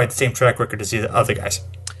quite the same track record as the other guys.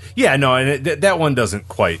 Yeah, no, and that one doesn't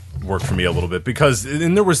quite work for me a little bit because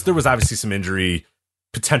there was obviously some injury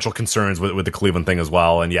potential concerns with the Cleveland thing as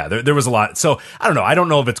well, and yeah, there was a lot. So I don't know. I don't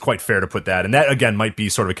know if it's quite fair to put that, and that again might be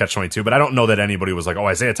sort of a catch-22. But I don't know that anybody was like, "Oh,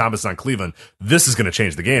 Isaiah Thomas is on Cleveland. This is going to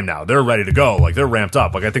change the game now. They're ready to go. Like they're ramped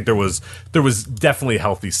up." Like I think there was definitely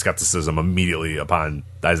healthy skepticism immediately upon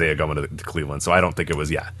Isaiah going to Cleveland. So I don't think it was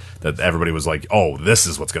that everybody was like, "Oh, this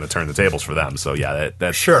is what's going to turn the tables for them." So yeah,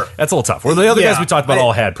 that's sure. That's a little tough. Where the other guys we talked about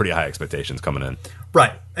all had pretty high expectations coming in.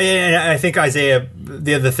 Right, and I think Isaiah.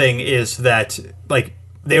 The other thing is that like.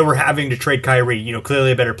 They were having to trade Kyrie,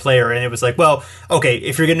 clearly a better player. And it was like, well, okay,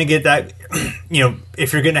 if you're going to get that,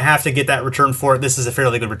 if you're going to have to get that return for it, this is a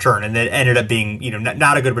fairly good return. And it ended up being,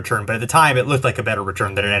 not a good return. But at the time, it looked like a better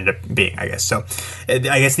return than it ended up being, I guess. So I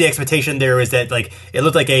guess the expectation there is that, like, it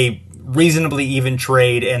looked like a reasonably even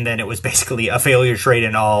trade, and then it was basically a failure trade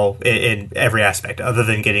in every aspect other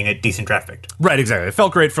than getting a decent draft pick. Right, exactly. It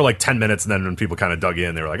felt great for like 10 minutes, and then when people kind of dug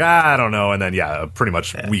in, they were like, I don't know. And then, pretty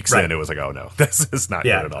much weeks in, it was like, oh no, this is not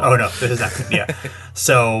good at all. Oh no, this is not good. Yeah.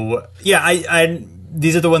 So, I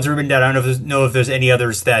these are the ones we've written down. I don't know if there's any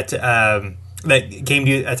others that that came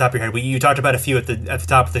to you at the top of your head. You talked about a few at the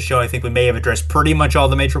top of the show. I think we may have addressed pretty much all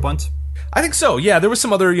the major ones. I think so. Yeah, there was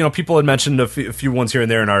some other, people had mentioned a few ones here and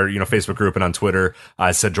there in our, Facebook group and on Twitter.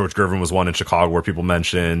 I said George Gervin was one in Chicago where people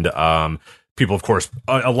mentioned. People, of course,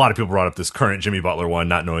 a lot of people brought up this current Jimmy Butler one,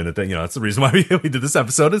 not knowing that, that's the reason why we did this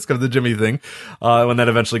episode. It's kind of the Jimmy thing when that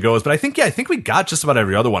eventually goes. But I think we got just about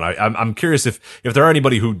every other one. I'm curious if there are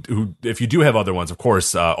anybody who if you do have other ones, of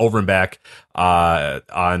course, Over and Back on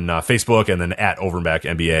Facebook and then at Over and Back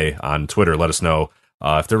NBA on Twitter. Let us know.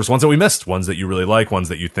 If there was ones that we missed, ones that you really like, ones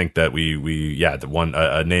that you think that the one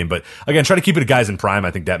name. But again, try to keep it guys in prime. I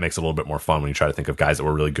think that makes it a little bit more fun when you try to think of guys that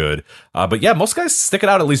were really good. But yeah, most guys stick it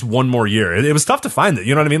out at least one more year. It was tough to find it.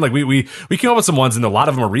 You know what I mean? Like we came up with some ones, and a lot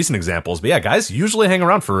of them are recent examples. But yeah, guys usually hang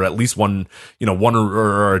around for at least one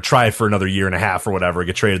or try for another year and a half or whatever,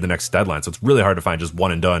 get traded the next deadline. So it's really hard to find just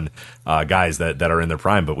one and done guys that are in their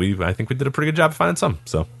prime. But I think we did a pretty good job of finding some.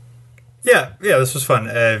 So. Yeah, this was fun.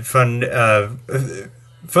 Fun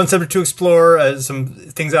subject to explore. Some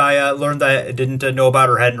things I learned that I didn't know about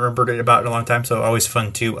or hadn't remembered about in a long time. So always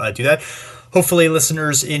fun to do that. Hopefully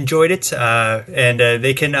listeners enjoyed it, and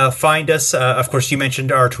they can find us. Of course, you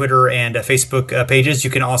mentioned our Twitter and Facebook pages. You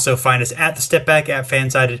can also find us at The Step Back at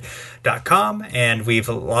fansided.com, and we've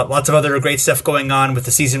lots of other great stuff going on with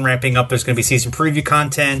the season ramping up. There's going to be season preview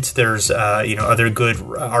content. There's other good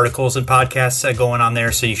articles and podcasts going on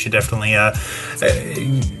there, so you should definitely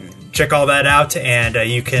check all that out. And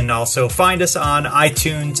you can also find us on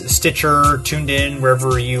iTunes, Stitcher, TuneIn,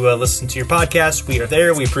 wherever you listen to your podcast. We are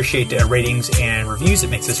there. We appreciate ratings and reviews. It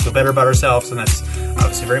makes us feel better about ourselves, and that's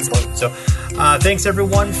obviously very important. So thanks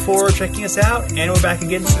everyone for checking us out, and we're back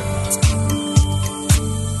again soon.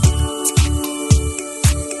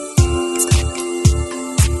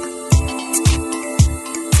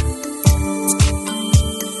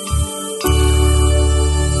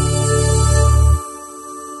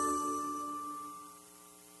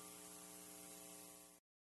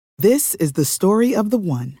 This is the story of the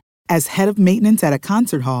one. As head of maintenance at a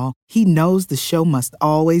concert hall, he knows the show must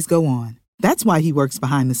always go on. That's why he works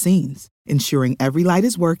behind the scenes, ensuring every light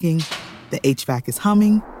is working, the HVAC is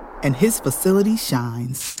humming, and his facility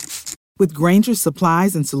shines. With Grainger's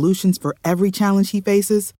supplies and solutions for every challenge he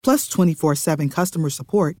faces, plus 24/7 customer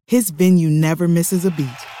support, his venue never misses a beat.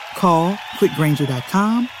 Call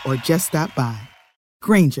quickgrainger.com or just stop by.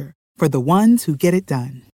 Grainger, for the ones who get it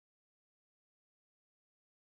done.